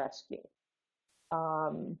bird rescue.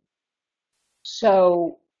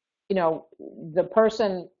 So, the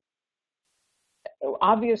person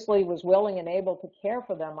obviously was willing and able to care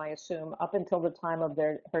for them, I assume, up until the time of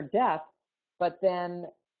her death. But then,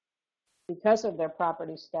 because of their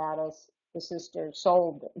property status, the sister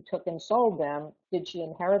took and sold them. Did she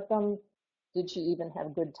inherit them? Did she even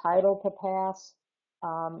have good title to pass?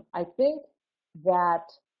 I think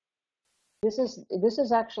that this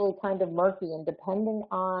is actually kind of murky, and depending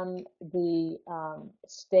on the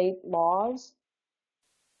state laws,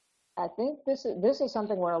 I think this is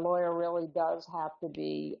something where a lawyer really does have to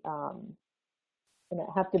be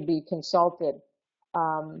consulted.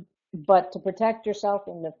 But to protect yourself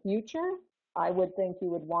in the future, I would think you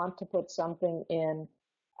would want to put something in.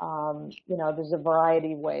 There's a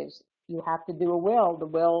variety of ways. You have to do a will. The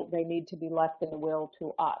will, they need to be left in the will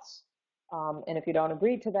to us. And if you don't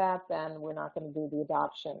agree to that, then we're not going to do the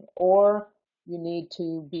adoption. Or you need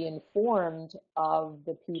to be informed of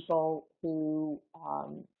the people who,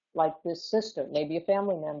 like this sister, maybe a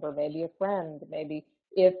family member, maybe a friend, maybe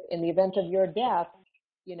if in the event of your death,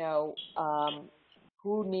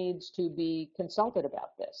 who needs to be consulted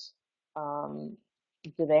about this?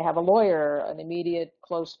 Do they have a lawyer, an immediate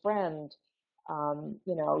close friend?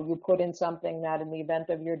 You put in something that in the event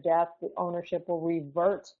of your death, the ownership will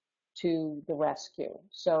revert to the rescue.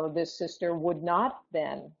 So this sister would not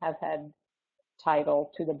then have had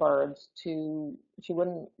title to the birds.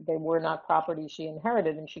 They were not property she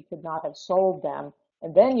inherited, and she could not have sold them.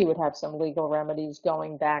 And then you would have some legal remedies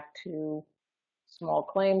going back to small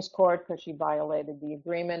claims court because she violated the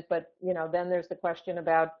agreement. But, then there's the question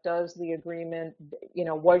about, does the agreement,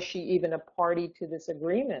 was she even a party to this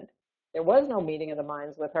agreement? There was no meeting of the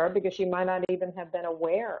minds with her because she might not even have been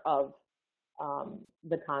aware of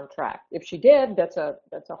the contract. If she did, that's a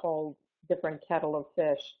whole different kettle of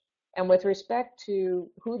fish. And with respect to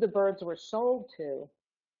who the birds were sold to,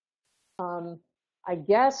 I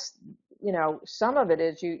guess, some of it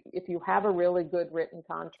is if you have a really good written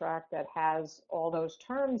contract that has all those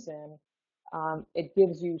terms in, it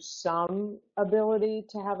gives you some ability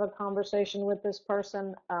to have a conversation with this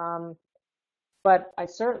person. But I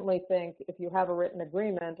certainly think if you have a written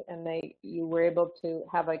agreement and you were able to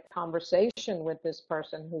have a conversation with this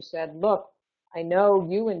person who said, look, I know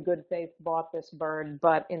you in good faith bought this bird,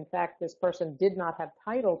 but in fact, this person did not have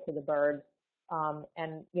title to the bird.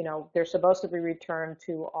 And, they're supposed to be returned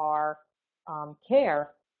to our care.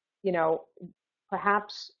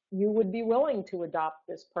 perhaps you would be willing to adopt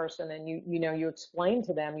this person, and you explain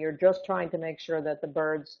to them you're just trying to make sure that the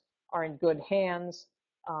birds are in good hands,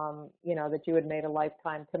 that you had made a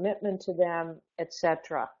lifetime commitment to them,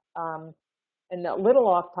 etc. And a little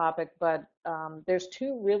off topic, but there's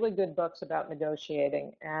two really good books about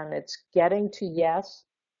negotiating, and it's Getting to Yes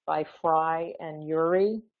by Fry and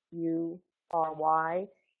Ury, Ury,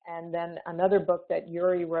 and then another book that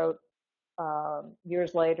Ury wrote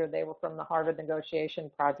years later. They were from the Harvard Negotiation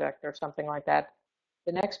Project or something like that.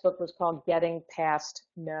 The next book was called Getting Past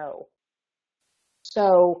No.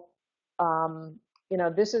 So,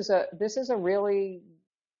 this is a really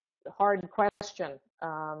hard question.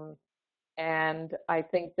 And I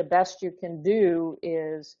think the best you can do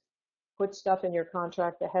is put stuff in your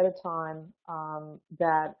contract ahead of time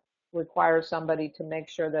that requires somebody to make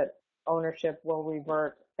sure that ownership will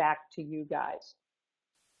revert back to you guys.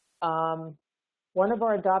 One of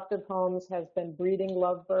our adoptive homes has been breeding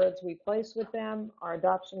lovebirds we placed with them. Our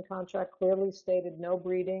adoption contract clearly stated no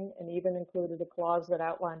breeding and even included a clause that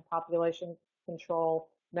outlined population control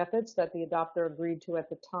methods that the adopter agreed to at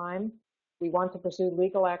the time. We want to pursue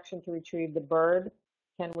legal action to retrieve the bird.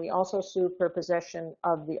 Can we also sue for possession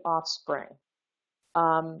of the offspring?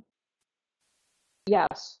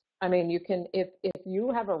 Yes. I mean, you can, if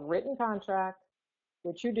you have a written contract,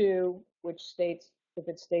 which you do, which states, if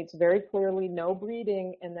it states very clearly no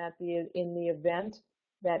breeding, and that in the event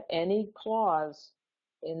that any clause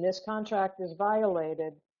in this contract is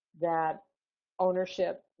violated, that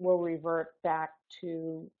ownership will revert back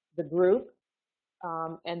to the group.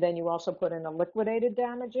 And then you also put in a liquidated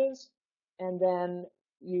damages, and then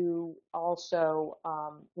you also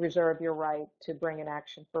reserve your right to bring an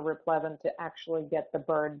action for replevin to actually get the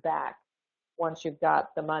bird back once you've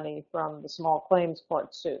got the money from the small claims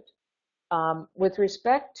court suit. With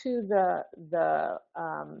respect to the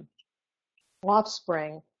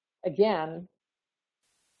offspring, again,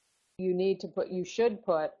 you should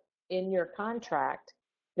put in your contract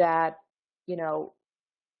that,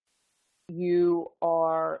 you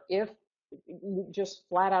are, just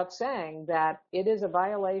flat out saying that it is a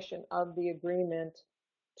violation of the agreement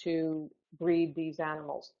to breed these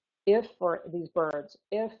animals. If for these birds,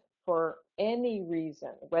 if for any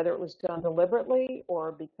reason, whether it was done deliberately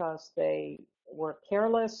or because they were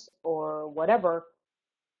careless or whatever,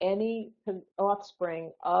 any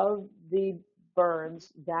offspring of the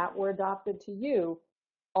birds that were adopted to you,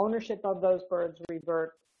 ownership of those birds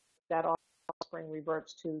that offspring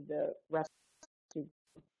reverts to the rescue.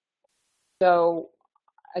 So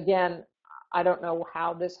again, I don't know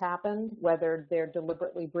how this happened, whether they're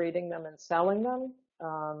deliberately breeding them and selling them.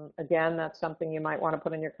 Again, that's something you might want to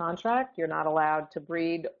put in your contract. You're not allowed to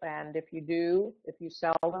breed, and if you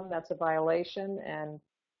sell them, that's a violation. And,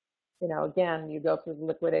 again, you go through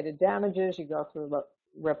liquidated damages, you go through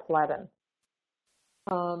replevin.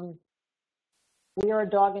 We are a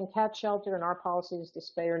dog and cat shelter, and our policy is to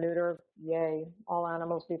spay or neuter, yay, all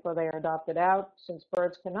animals before they are adopted out. Since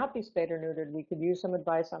birds cannot be spayed or neutered, we could use some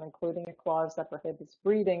advice on including a clause that prohibits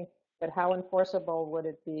breeding, but how enforceable would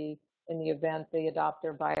it be in the event the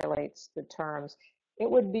adopter violates the terms?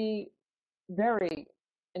 It would be very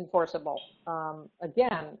enforceable.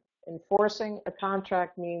 Again, enforcing a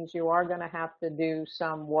contract means you are going to have to do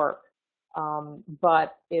some work.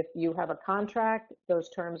 But if you have a contract, those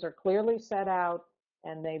terms are clearly set out,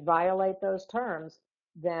 and they violate those terms,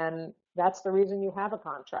 then that's the reason you have a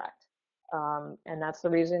contract. And that's the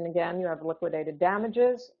reason, again, you have liquidated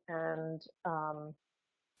damages, and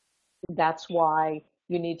that's why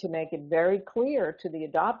you need to make it very clear to the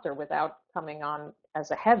adopter, without coming on as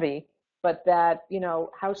a heavy, but that,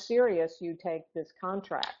 how serious you take this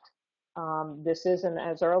contract. This isn't,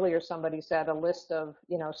 as earlier somebody said, a list of,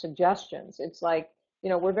 suggestions. It's like,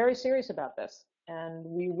 we're very serious about this, and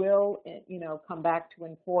we will, come back to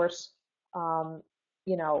enforce, our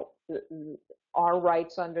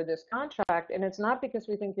rights under this contract. And it's not because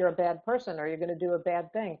we think you're a bad person or you're going to do a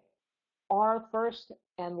bad thing. Our first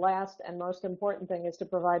and last and most important thing is to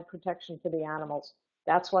provide protection for the animals.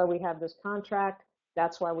 That's why we have this contract.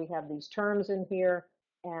 That's why we have these terms in here.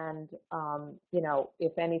 And,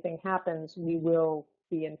 if anything happens, we will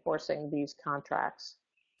be enforcing these contracts.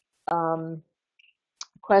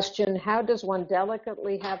 Question, how does one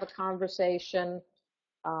delicately have a conversation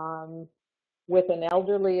with an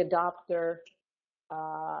elderly adopter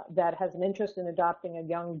that has an interest in adopting a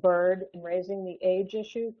young bird and raising the age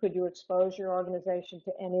issue? Could you expose your organization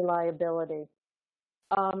to any liability?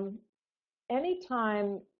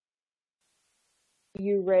 Anytime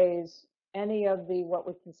you raise any of the what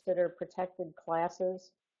we consider protected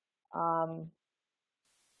classes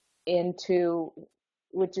into,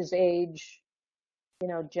 which is age,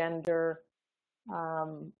 gender,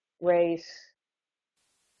 race,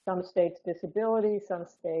 some states disability, some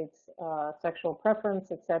states sexual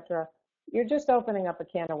preference, etc. You're just opening up a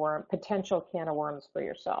potential can of worms for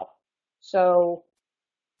yourself. So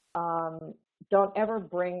don't ever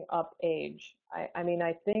bring up age. I mean,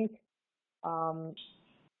 I think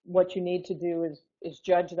what you need to do is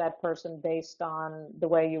judge that person based on the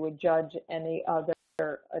way you would judge any other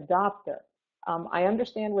adopter. I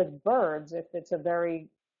understand with birds, if it's a very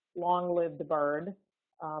long-lived bird,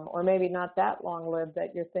 or maybe not that long-lived,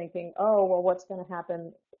 that you're thinking, oh, well, what's going to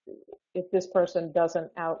happen if this person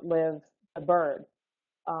doesn't outlive the bird?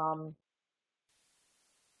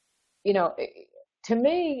 To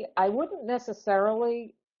me, I wouldn't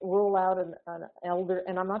necessarily rule out an elder,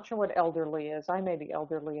 and I'm not sure what elderly is. I may be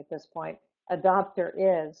elderly at this point. Adopter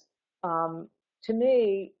is. To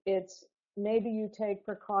me, it's maybe you take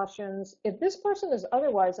precautions. If this person is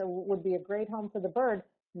otherwise would be a great home for the bird,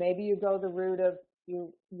 maybe you go the route of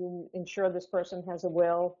you ensure this person has a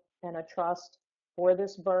will and a trust for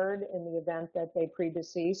this bird in the event that they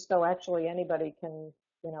predecease. Though actually anybody can,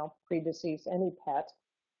 predecease any pet.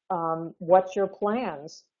 What's your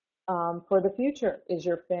plans for the future? Is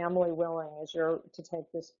your family willing? To take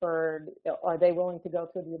this bird? Are they willing to go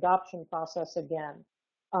through the adoption process again?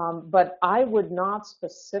 But I would not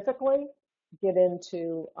specifically get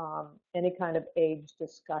into any kind of age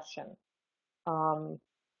discussion.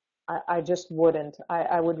 I just wouldn't.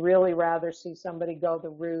 I would really rather see somebody go the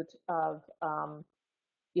route of,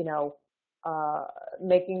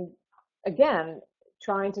 making, again,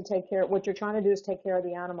 trying to take care. What you're trying to do is take care of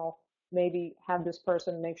the animal. Maybe have this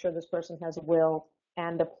person make sure this person has a will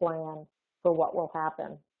and a plan for what will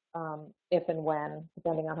happen if and when,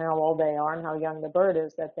 depending on how old they are and how young the bird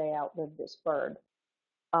is, that they outlive this bird.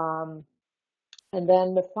 And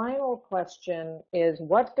then the final question is,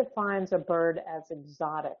 what defines a bird as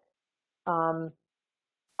exotic?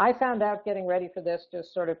 I found out getting ready for this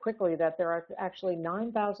just sort of quickly that there are actually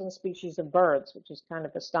 9,000 species of birds, which is kind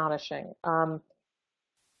of astonishing.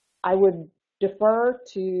 I would defer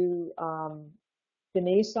to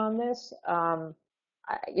Denise on this.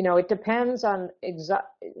 It depends on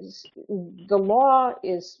the law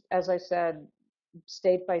is, as I said,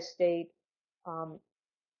 state by state.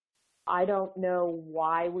 I don't know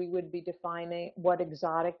why we would be defining what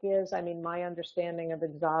exotic is. I mean, my understanding of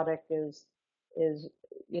exotic is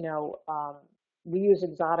we use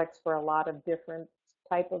exotics for a lot of different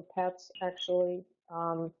type of pets, actually.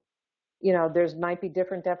 There's might be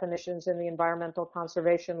different definitions in the environmental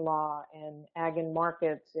conservation law and ag and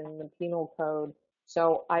markets in the penal code.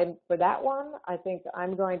 So for that one, I think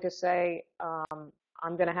I'm going to say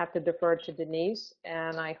I'm going to have to defer to Denise,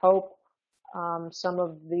 and I hope some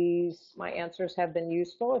of my answers have been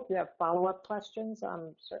useful. If you have follow-up questions,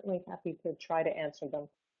 I'm certainly happy to try to answer them.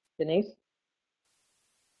 Denise?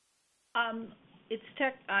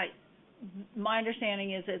 My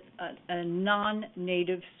understanding is it's a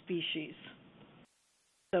non-native species.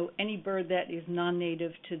 So any bird that is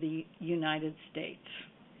non-native to the United States.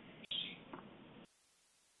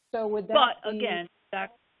 So would that But again,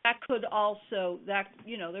 that could also,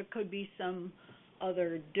 there could be some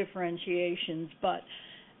other differentiations, but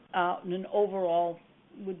an overall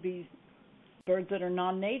would be birds that are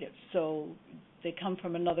non-native. So they come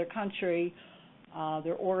from another country,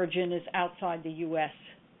 their origin is outside the U.S.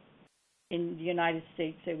 In the United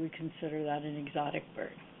States, they would consider that an exotic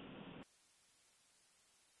bird.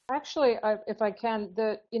 Actually, if I can,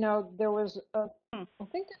 there was, I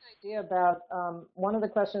think, an idea about, one of the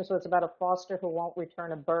questions was about a foster who won't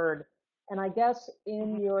return a bird. And I guess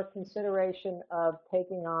in your consideration of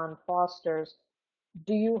taking on fosters,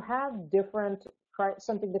 do you have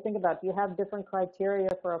something to think about? Do you have different criteria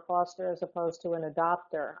for a foster as opposed to an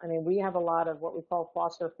adopter? I mean, we have a lot of what we call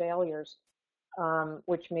foster failures,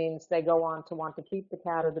 which means they go on to want to keep the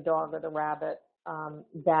cat or the dog or the rabbit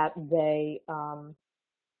that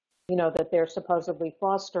that they're supposedly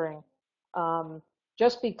fostering.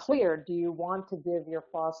 Just be clear, do you want to give your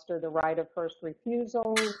foster the right of first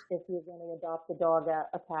refusal if you're going to adopt a dog,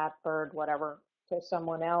 a cat, bird, whatever, to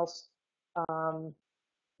someone else?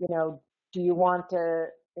 Do you want to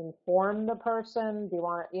inform the person? Do you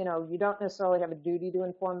want to, you don't necessarily have a duty to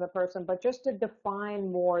inform the person, but just to define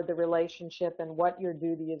more the relationship and what your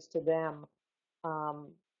duty is to them. Do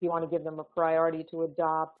you want to give them a priority to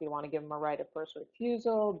adopt? Do you want to give them a right of first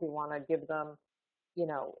refusal? Do you want to give them,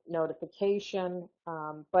 notification?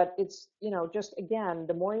 But it's, just again,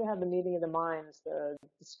 the more you have the meeting of the minds, the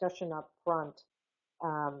discussion up front,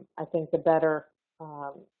 I think the better,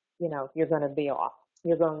 you're going to be off.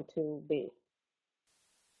 You're going to be.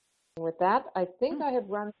 With that, I think I have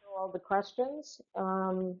run through all the questions,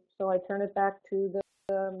 so I turn it back to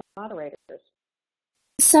the moderators.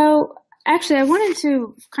 So actually, I wanted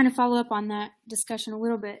to kind of follow up on that discussion a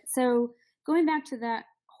little bit. So going back to that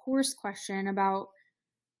horse question about,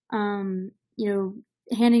 handing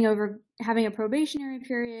over, having a probationary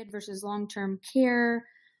period versus long-term care,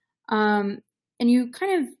 and you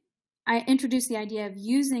kind of, I introduced the idea of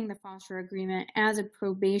using the foster agreement as a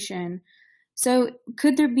probation. So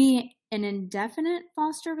could there be an indefinite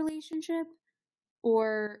foster relationship,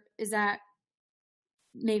 or is that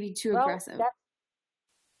maybe too aggressive?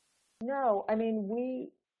 No, I mean,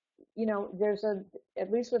 there's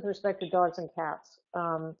at least with respect to dogs and cats,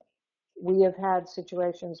 we have had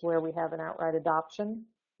situations where we have an outright adoption.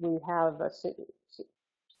 We have a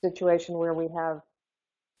situation where we have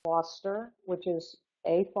foster, which is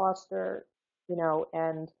a foster,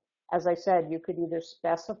 and as I said, you could either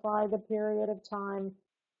specify the period of time.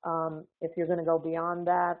 If you're going to go beyond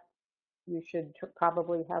that, you should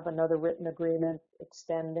probably have another written agreement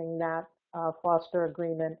extending that foster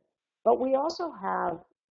agreement. But we also have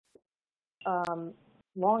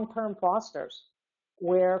long-term fosters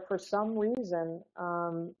where for some reason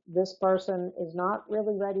this person is not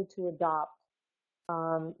really ready to adopt,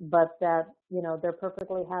 but that, they're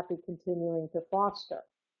perfectly happy continuing to foster.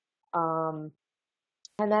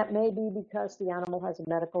 And that may be because the animal has a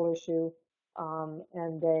medical issue,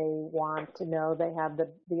 and they want to know they have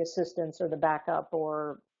the assistance or the backup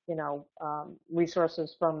or,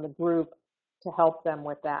 resources from the group to help them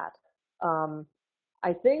with that.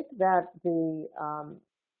 I think that the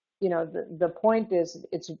point is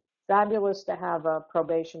it's fabulous to have a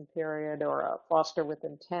probation period or a foster with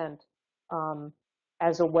intent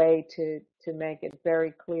as a way to make it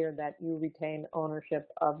very clear that you retain ownership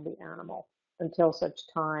of the animal until such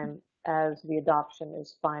time as the adoption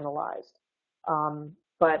is finalized.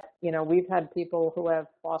 But, we've had people who have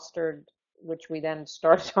fostered, which we then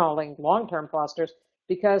start calling long-term fosters,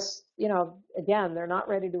 because, again, they're not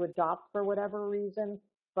ready to adopt for whatever reason,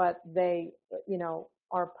 but they,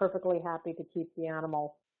 are perfectly happy to keep the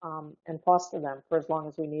animal and foster them for as long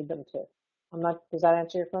as we need them to. Does that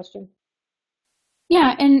answer your question?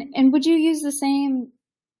 Yeah, and would you use the same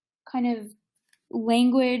kind of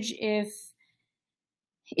language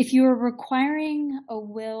if you were requiring a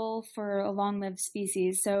will for a long-lived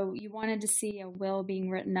species, so you wanted to see a will being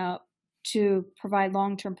written up to provide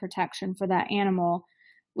long-term protection for that animal,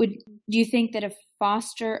 do you think that a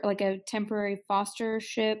temporary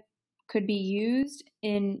fostership could be used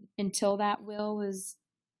until that will was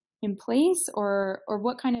in place, or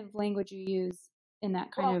what kind of language you use in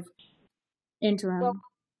that kind of interim?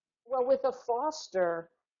 Well, with a foster,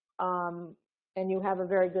 and you have a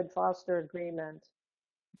very good foster agreement,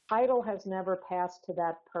 title has never passed to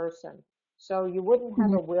that person. So you wouldn't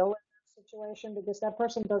have a will in that situation because that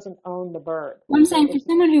person doesn't own the bird. Well, I'm saying for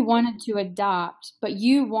someone who wanted to adopt, but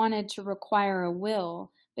you wanted to require a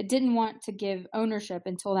will, but didn't want to give ownership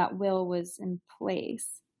until that will was in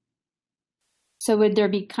place. So would there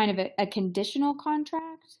be kind of a conditional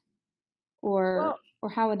contract, or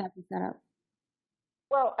how would that be set up?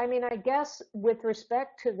 Well, I mean, I guess with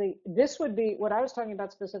respect to this would be, what I was talking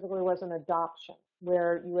about specifically was an adoption,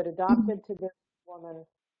 where you had adopted to this woman,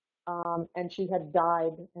 and she had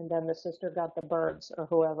died, and then the sister got the birds or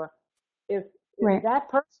whoever. If that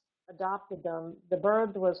person adopted them, the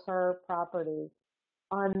bird was her property.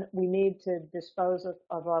 We need to dispose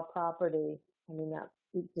of our property. I mean, that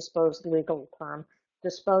dispose legal term,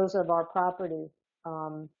 dispose of our property,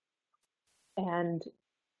 and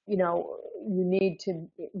you need to,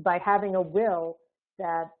 by having a will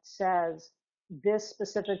that says this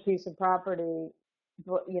specific piece of property,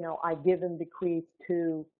 I give and bequeath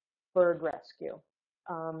to bird rescue.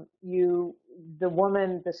 The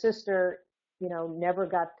sister, never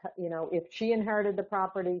got, if she inherited the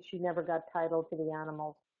property, she never got title to the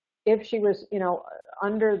animals. If she was,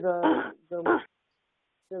 under the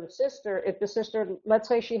sister, if the sister, let's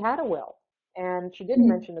say she had a will and she didn't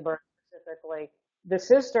mention the bird specifically, the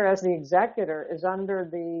sister as the executor is under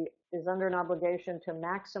an obligation to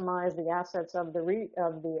maximize the assets of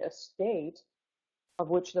the estate of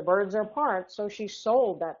which the birds are part. So she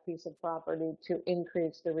sold that piece of property to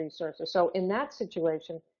increase the resources. So in that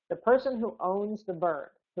situation, the person who owns the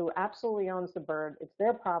bird, who absolutely owns the bird, it's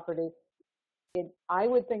their property. I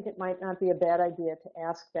would think it might not be a bad idea to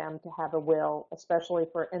ask them to have a will, especially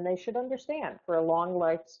and they should understand, for a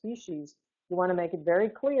long-lived species, you want to make it very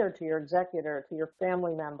clear to your executor, to your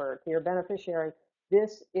family member, to your beneficiary,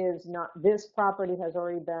 this property has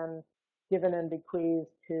already been given and bequeathed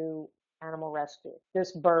to animal rescue.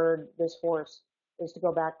 This bird, this horse is to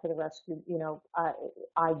go back to the rescue,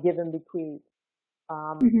 I give and bequeath.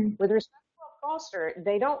 Mm-hmm. With respect to a foster,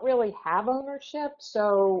 they don't really have ownership,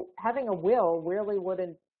 so having a will really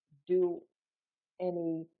wouldn't do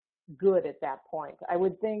any good at that point. I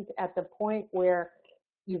would think at the point where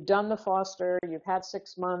you've done the foster, you've had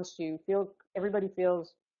 6 months, everybody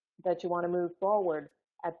feels that you want to move forward.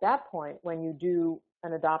 At that point, when you do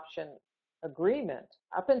an adoption agreement,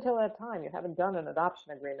 up until that time, you haven't done an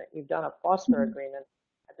adoption agreement, you've done a foster agreement.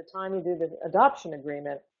 At the time you do the adoption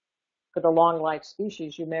agreement for the long life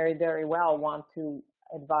species, you may very well want to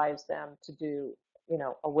advise them to do,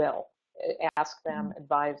 a will. Ask them,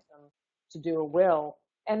 advise them to do a will.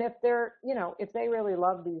 And if if they really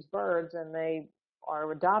love these birds and they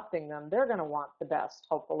are adopting them, they're going to want the best,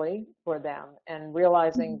 hopefully, for them. And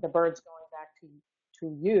realizing the bird's going back to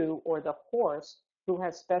you or the horse who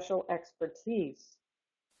has special expertise.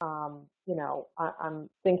 I'm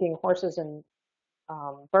thinking horses and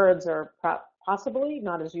birds are possibly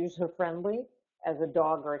not as user-friendly as a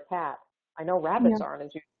dog or a cat. I know rabbits aren't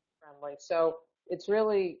as user-friendly. So it's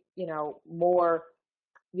really, more,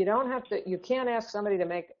 you can't ask somebody to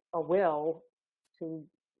make a will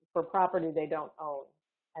for property they don't own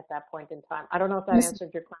at that point in time. I don't know if that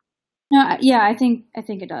answered your question. No, yeah, I think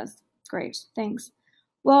it does. Great, thanks.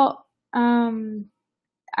 Well,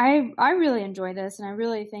 I really enjoyed this, and I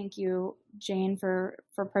really thank you, Jane, for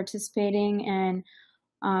participating. And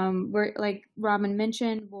we're, like Robin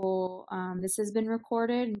mentioned, this has been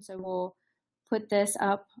recorded, and so we'll put this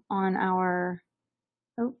up on our.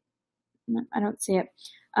 Oh, no, I don't see it.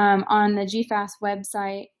 On the GFAS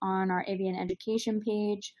website on our avian education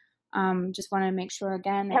page. Just want to make sure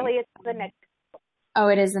again. Kelly, it's the next. Oh,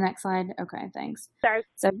 it is the next slide. Okay, thanks. Sorry.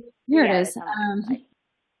 So here it is.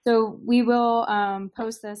 So we will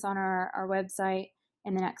post this on our website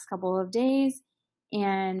in the next couple of days.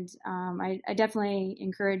 And I definitely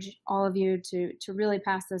encourage all of you to really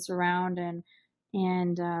pass this around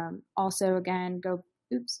and also, again,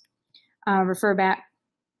 refer back.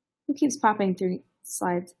 Who keeps popping through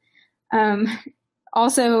slides?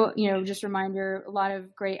 Also, just reminder, a lot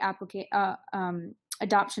of great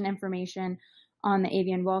adoption information on the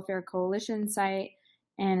Avian Welfare Coalition site.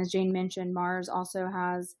 And as Jane mentioned, Mars also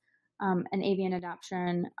has an avian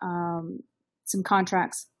adoption, some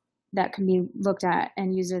contracts that can be looked at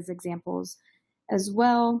and used as examples as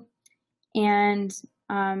well. And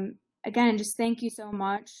again, just thank you so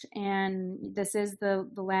much. And this is the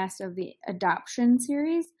last of the adoption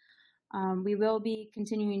series. We will be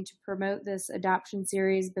continuing to promote this adoption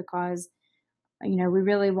series because, we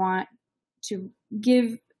really want to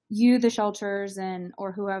give you, the shelters,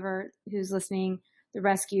 or whoever who's listening, the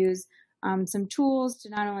rescues, some tools to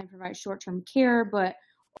not only provide short-term care, but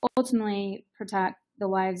ultimately protect the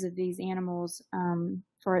lives of these animals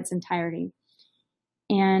for its entirety.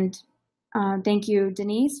 And thank you,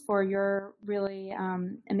 Denise, for your really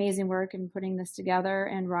amazing work in putting this together,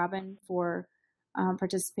 and Robin for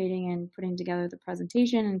participating and putting together the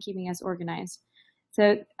presentation and keeping us organized.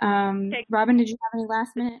 So, Robin, did you have any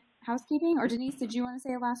last-minute housekeeping? Or Denise, did you want to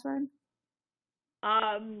say a last word?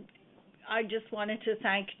 I just wanted to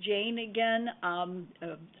thank Jane again.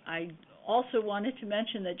 I also wanted to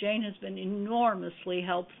mention that Jane has been enormously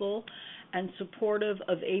helpful and supportive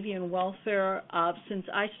of avian welfare since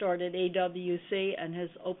I started AWC, and has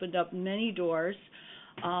opened up many doors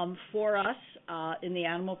for us in the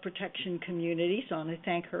animal protection community. So I want to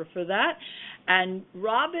thank her for that. And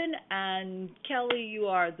Robin and Kelly, you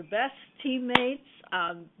are the best teammates.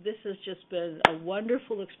 This has just been a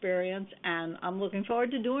wonderful experience, and I'm looking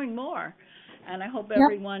forward to doing more. And I hope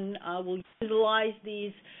everyone will utilize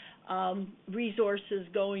these resources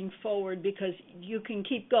going forward, because you can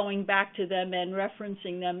keep going back to them and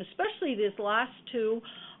referencing them, especially these last two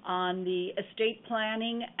on the estate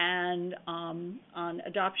planning and on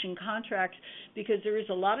adoption contracts, because there is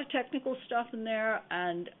a lot of technical stuff in there,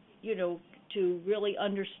 and to really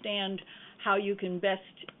understand how you can best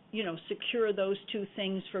secure those two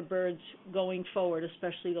things for birds going forward,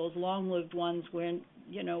 especially those long-lived ones when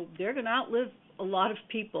they're going to outlive a lot of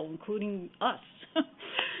people, including us.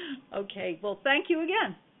 Okay, well, thank you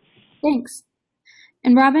again. Thanks.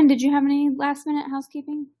 And Robin, did you have any last-minute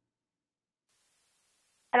housekeeping?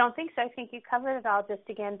 I don't think so. I think you covered it all. Just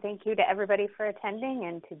again, thank you to everybody for attending,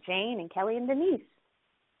 and to Jane and Kelly and Denise.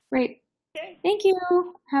 Great. Okay. Thank you.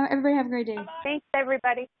 Everybody have a great day. Bye-bye. Thanks,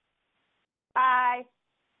 everybody. Bye.